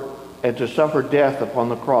to suffer death upon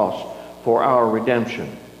the cross for our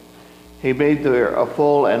redemption. He made there a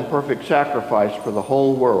full and perfect sacrifice for the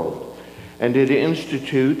whole world, and did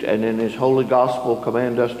institute and in his holy gospel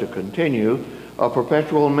command us to continue a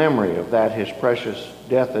perpetual memory of that his precious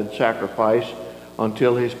death and sacrifice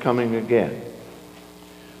until his coming again.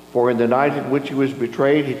 For in the night in which he was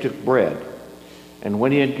betrayed, he took bread, and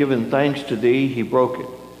when he had given thanks to thee, he broke it,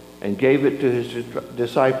 and gave it to his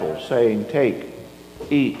disciples, saying, Take,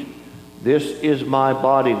 eat, this is my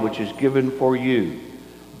body which is given for you.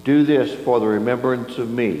 Do this for the remembrance of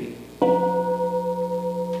me.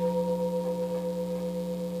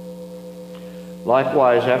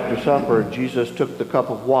 Likewise, after supper, Jesus took the cup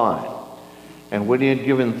of wine, and when he had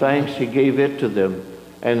given thanks, he gave it to them,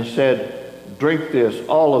 and said, Drink this,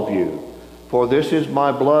 all of you, for this is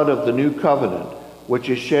my blood of the new covenant, which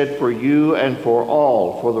is shed for you and for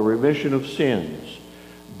all for the remission of sins.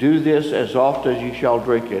 Do this as oft as ye shall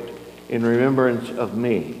drink it, in remembrance of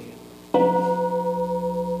me.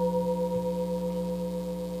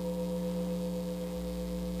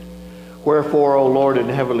 Wherefore, O Lord and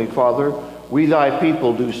Heavenly Father, we thy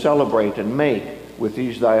people do celebrate and make, with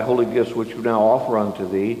these thy holy gifts which we now offer unto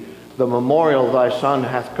thee, the memorial thy Son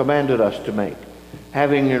hath commanded us to make,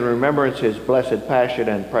 having in remembrance his blessed passion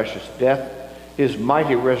and precious death, his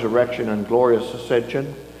mighty resurrection and glorious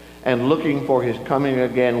ascension, and looking for his coming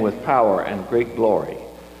again with power and great glory.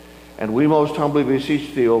 And we most humbly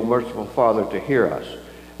beseech thee, O merciful Father, to hear us,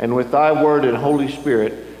 and with thy word and Holy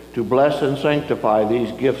Spirit to bless and sanctify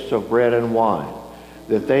these gifts of bread and wine,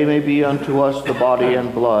 that they may be unto us the body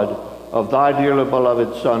and blood of thy dearly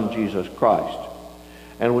beloved Son, Jesus Christ.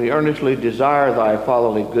 And we earnestly desire thy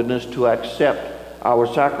fatherly goodness to accept our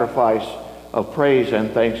sacrifice of praise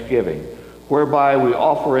and thanksgiving, whereby we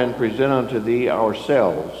offer and present unto thee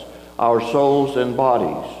ourselves, our souls and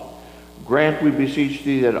bodies. Grant, we beseech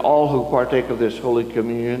thee, that all who partake of this holy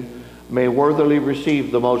communion may worthily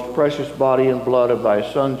receive the most precious body and blood of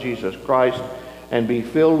thy Son, Jesus Christ, and be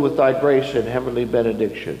filled with thy grace and heavenly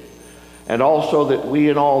benediction. And also that we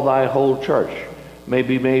and all thy whole church may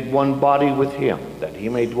be made one body with him, that he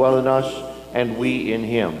may dwell in us and we in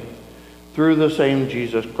him. Through the same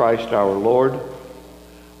Jesus Christ our Lord,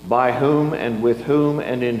 by whom and with whom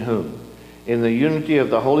and in whom, in the unity of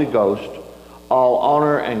the Holy Ghost, all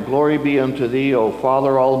honor and glory be unto thee, O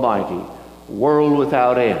Father Almighty, world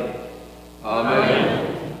without end.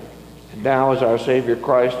 Amen. And now, as our Savior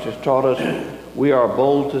Christ has taught us, we are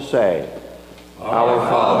bold to say, Our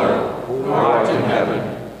Father, who art in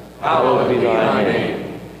heaven, hallowed be thy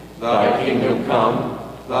name. Thy kingdom come,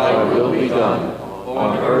 thy will be done,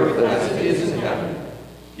 on earth as it is in heaven.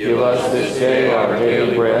 Give us this day our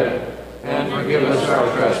daily bread, and forgive us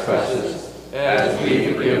our trespasses, as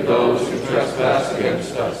we forgive those who trespass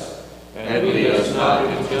against us. And lead us not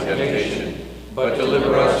into temptation, but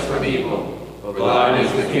deliver us from evil. For thine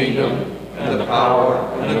is the kingdom, and the power,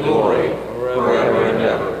 and the glory, forever and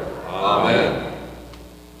ever. Amen.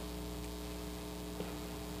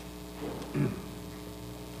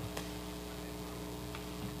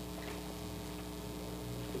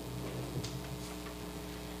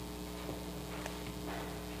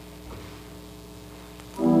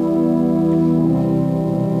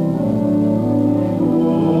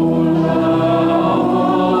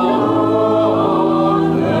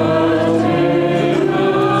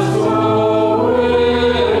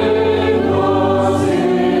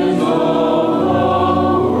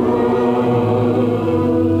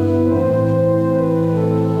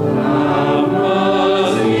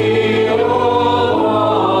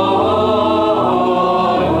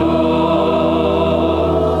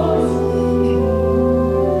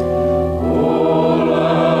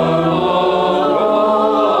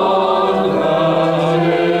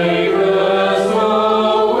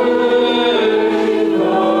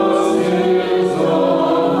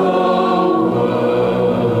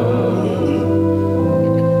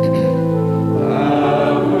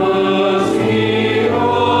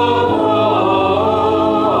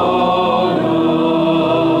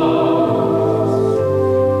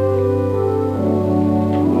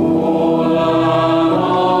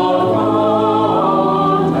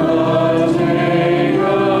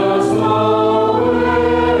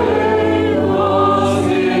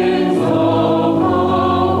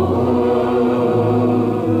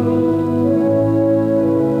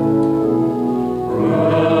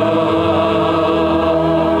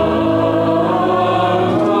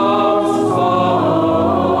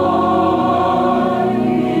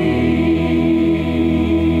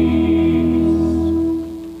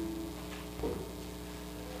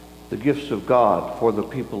 of God for the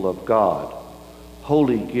people of God,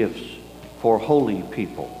 holy gifts for holy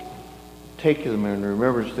people. Take them in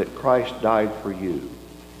remembrance that Christ died for you.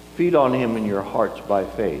 Feed on him in your hearts by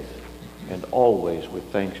faith, and always with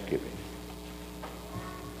thanksgiving.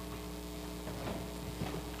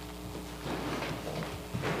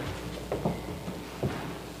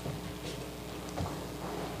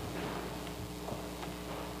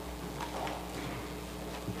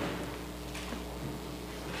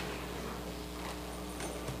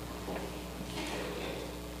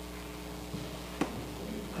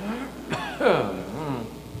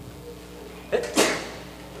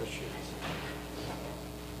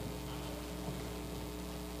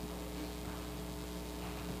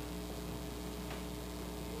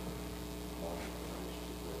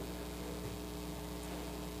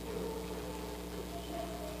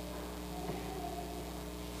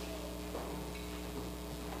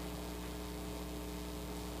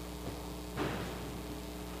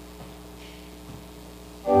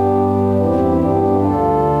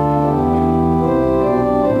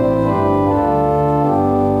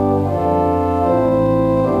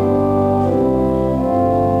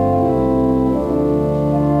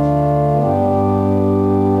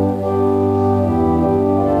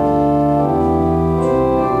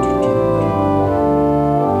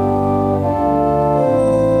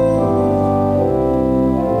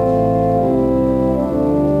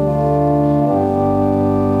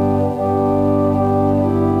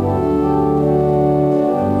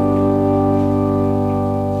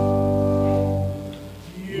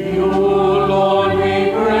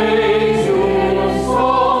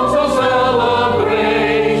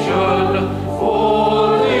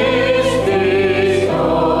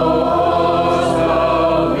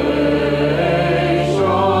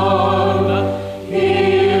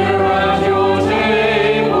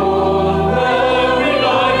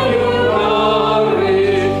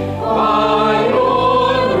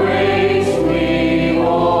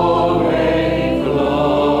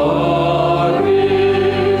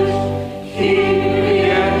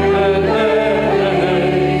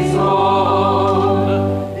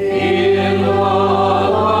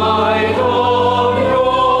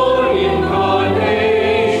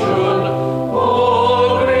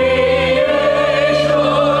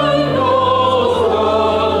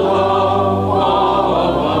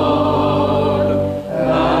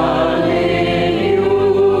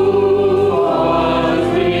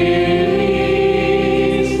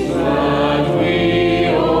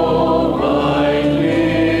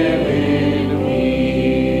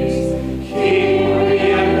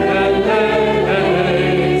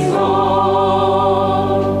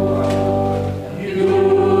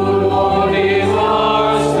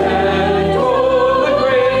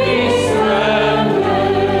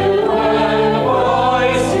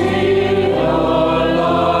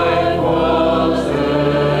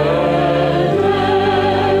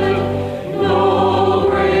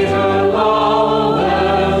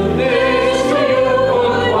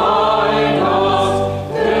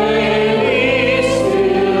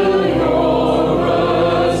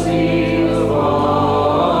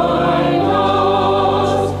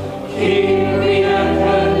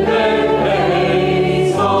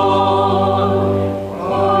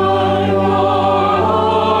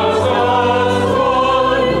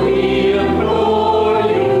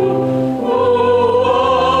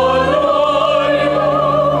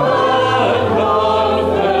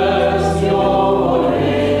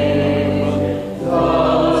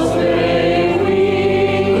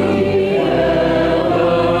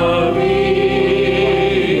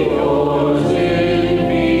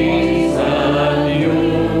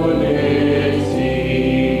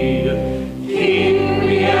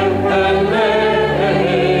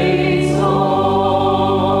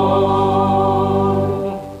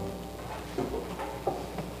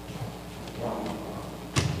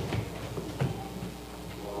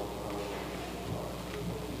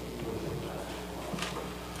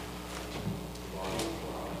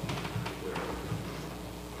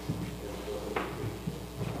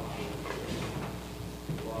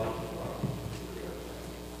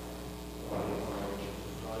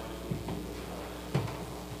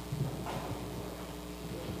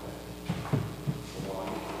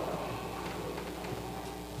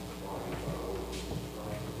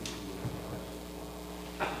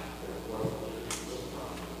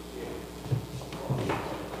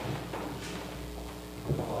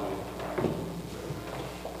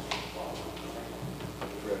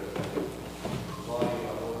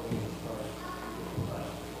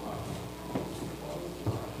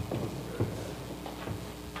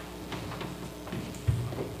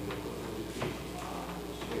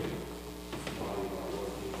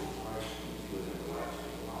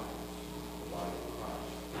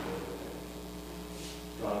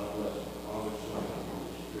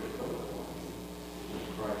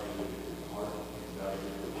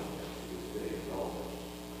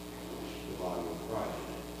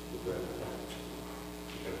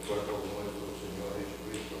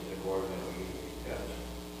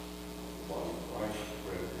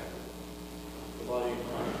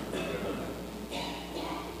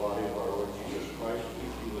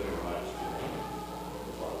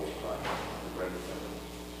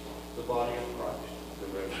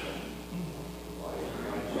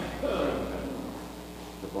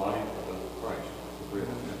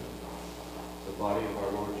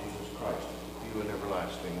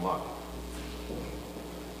 everlasting life.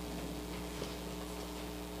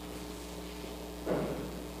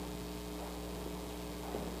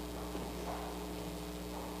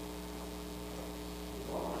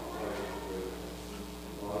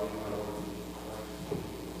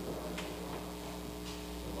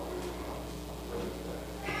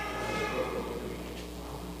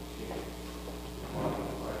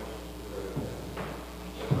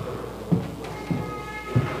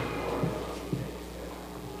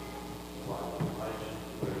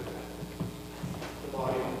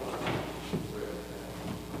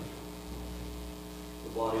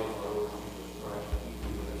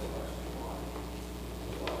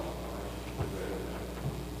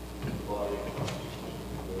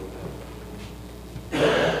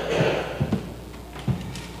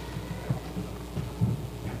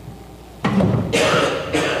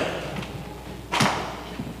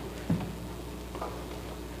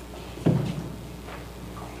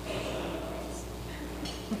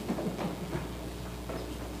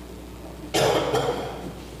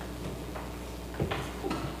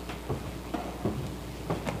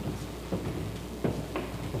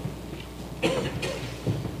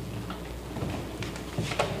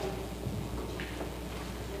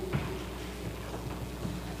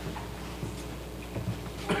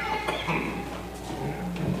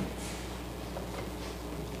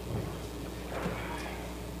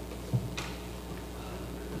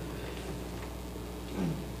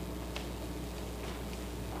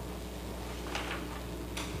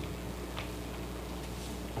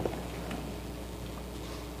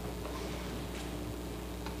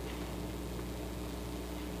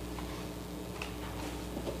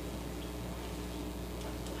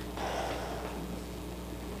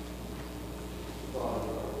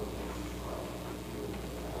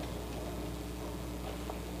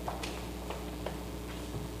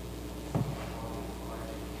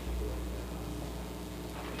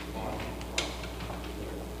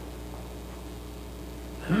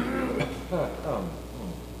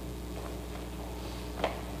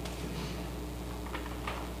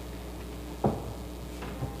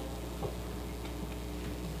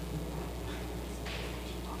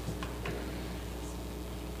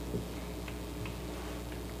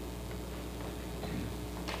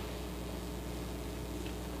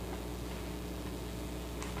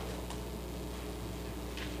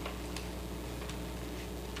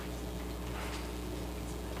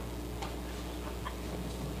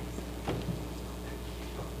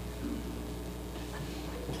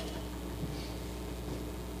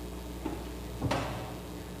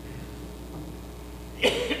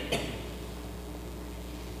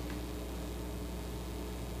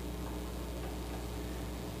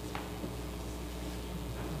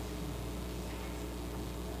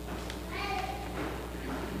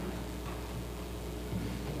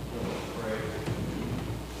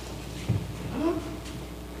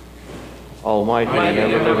 Almighty and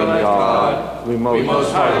ever-living God, we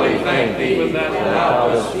most heartily thank Thee that Thou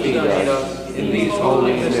dost feed us in these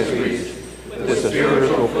holy mysteries, this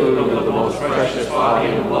spiritual food of the most precious body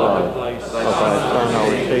and blood of Thy Son, our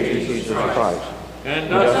Savior Jesus Christ, and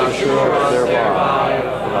dost assure us thereby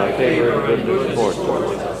of Thy favor and goodness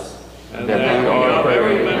towards us, and that we are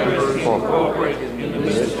very members corporate in the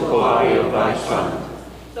mystical body of Thy Son,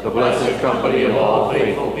 the blessed company of all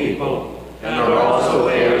faithful people, and are also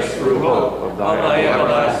heirs through hope of Thy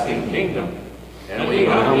everlasting kingdom. And we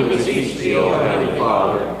humbly beseech Thee, O Heavenly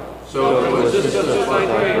Father, so to assist us by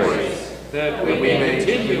Thy grace, that we may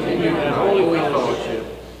continue in holy fellowship,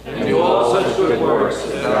 and do all such good works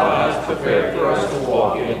as Thou hast prepared for us to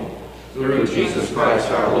walk in, through Jesus Christ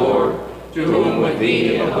our Lord, to whom with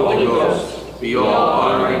Thee and the Holy Ghost be all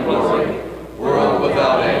honor and glory, world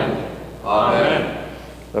without end. Amen.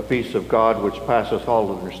 The peace of God, which passeth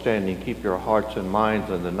all understanding, keep your hearts and minds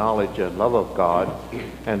in the knowledge and love of God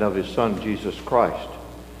and of His Son, Jesus Christ,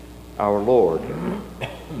 our Lord.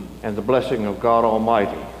 And the blessing of God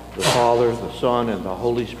Almighty, the Father, the Son, and the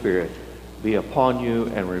Holy Spirit be upon you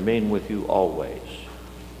and remain with you always.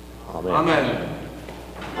 Amen. Amen.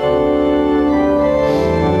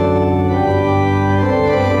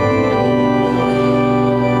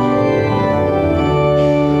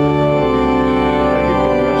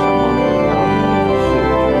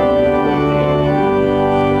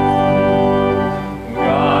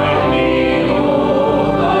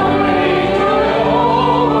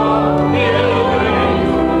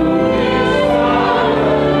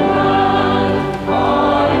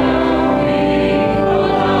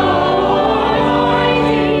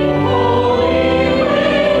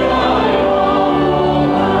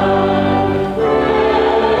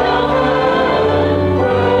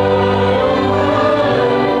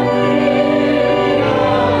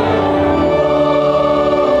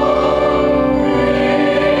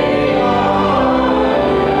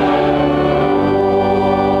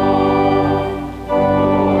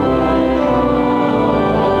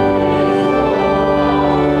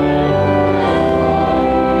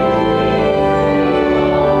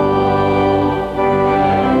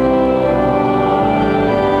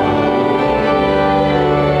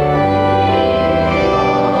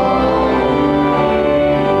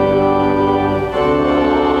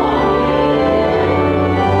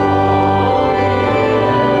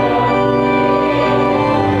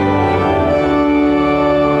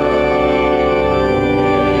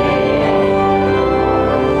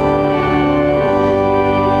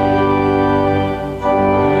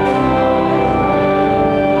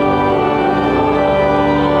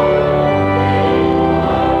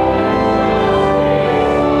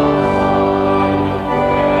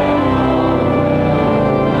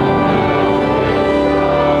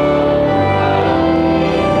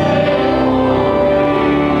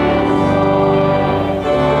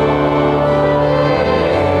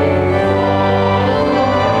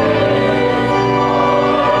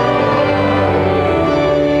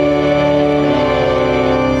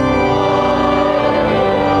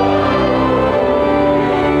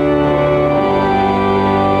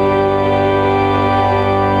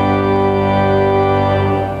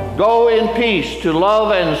 Go in peace to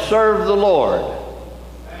love and serve the Lord.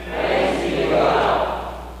 Thanks be to God.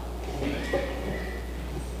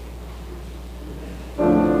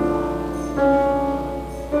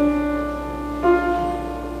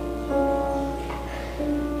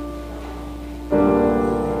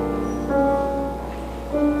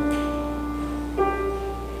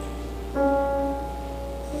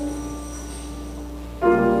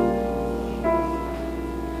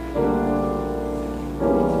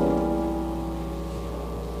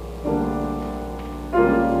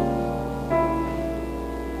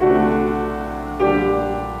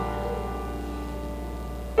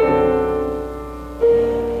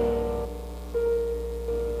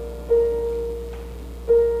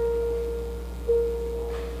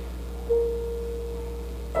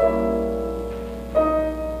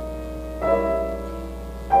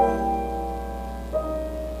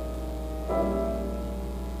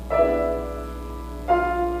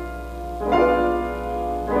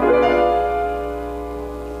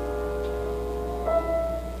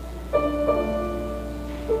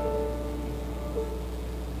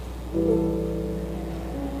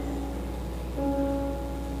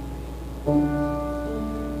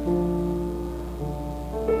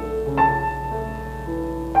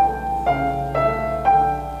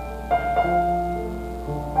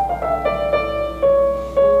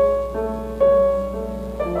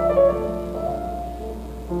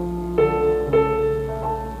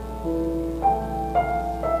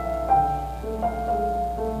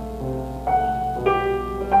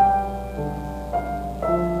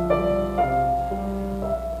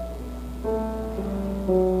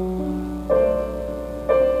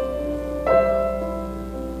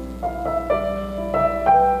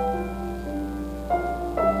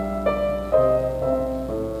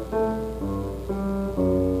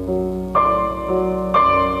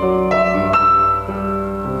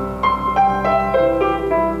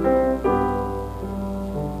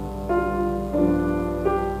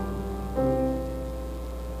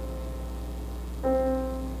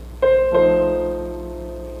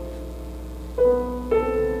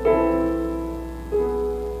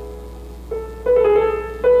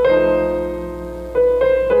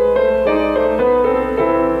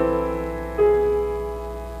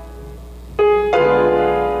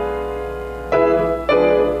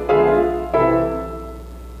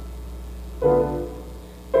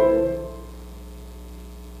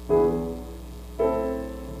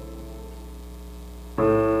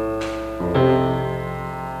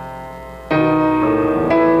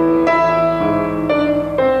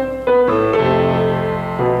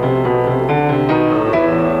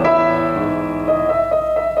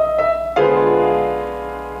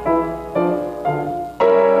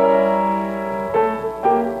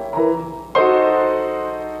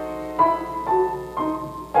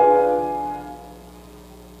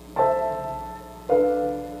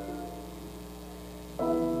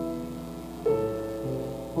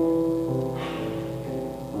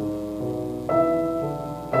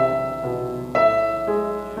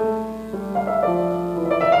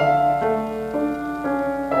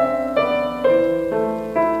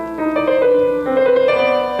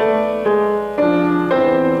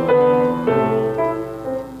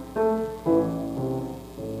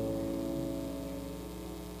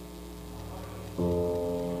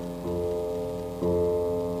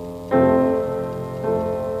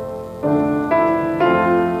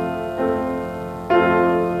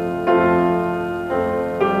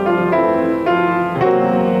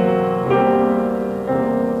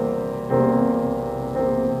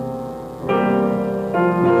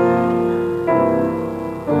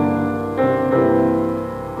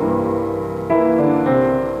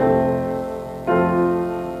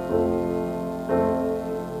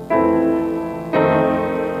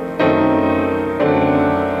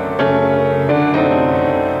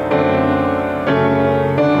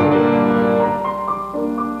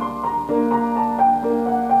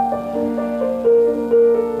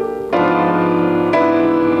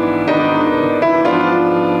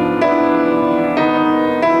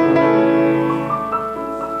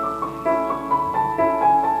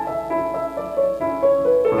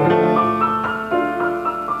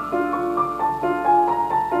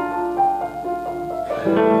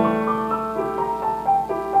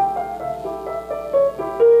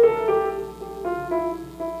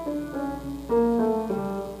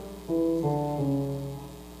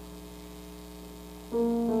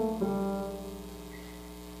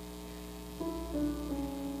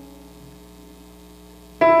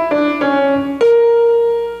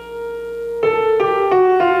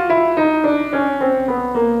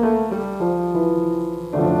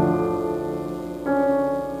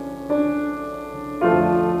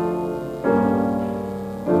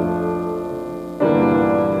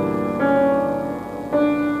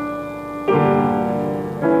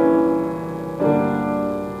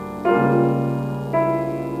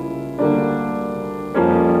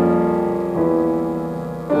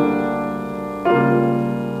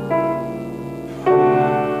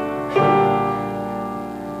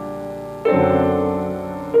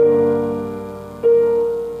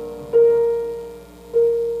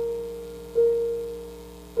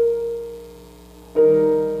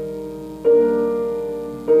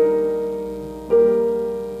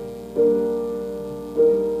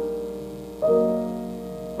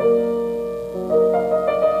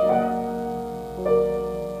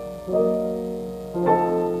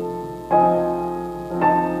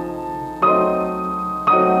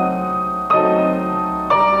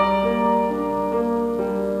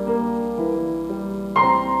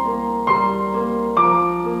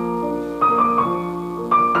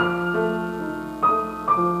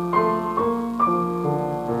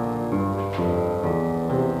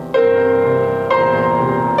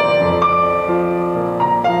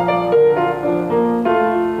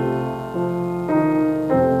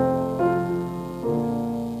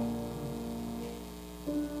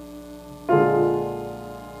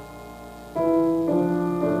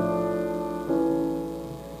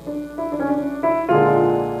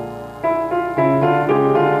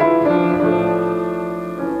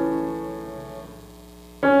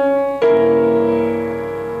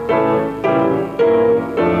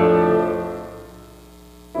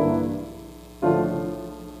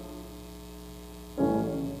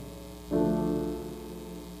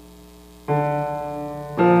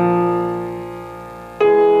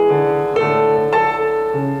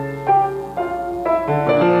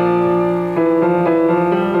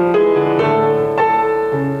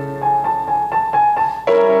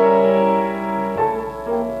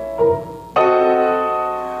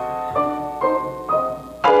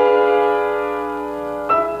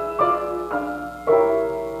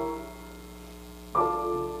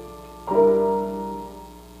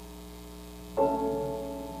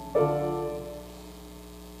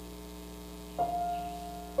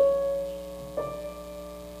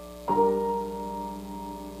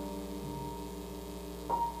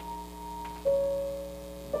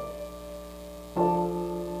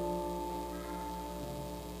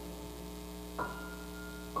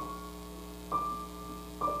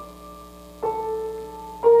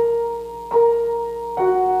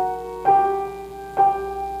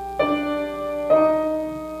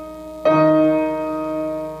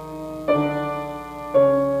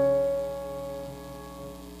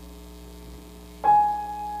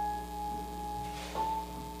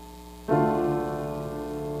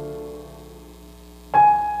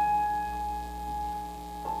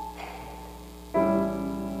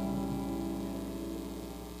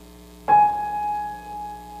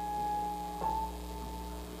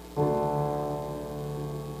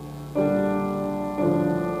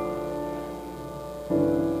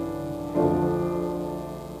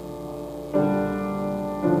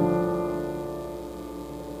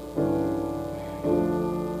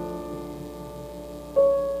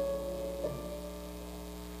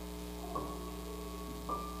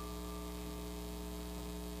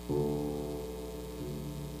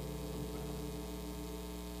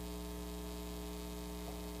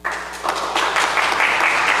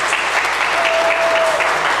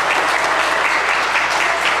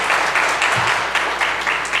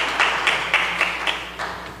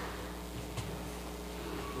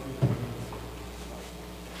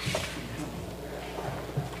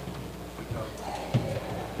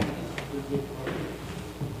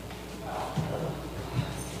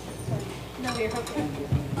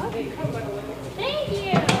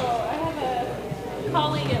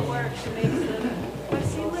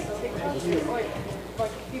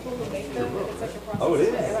 like people who make them, and it's like a process. Oh, it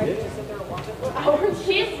is, And I just sit there and watch it for hours.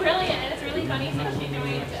 She's brilliant, and it's really funny since she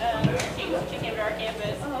joined, she came to our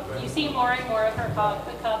campus. You see more and more of her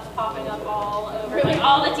cups popping up all over. Like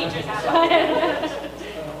all the teachers have them.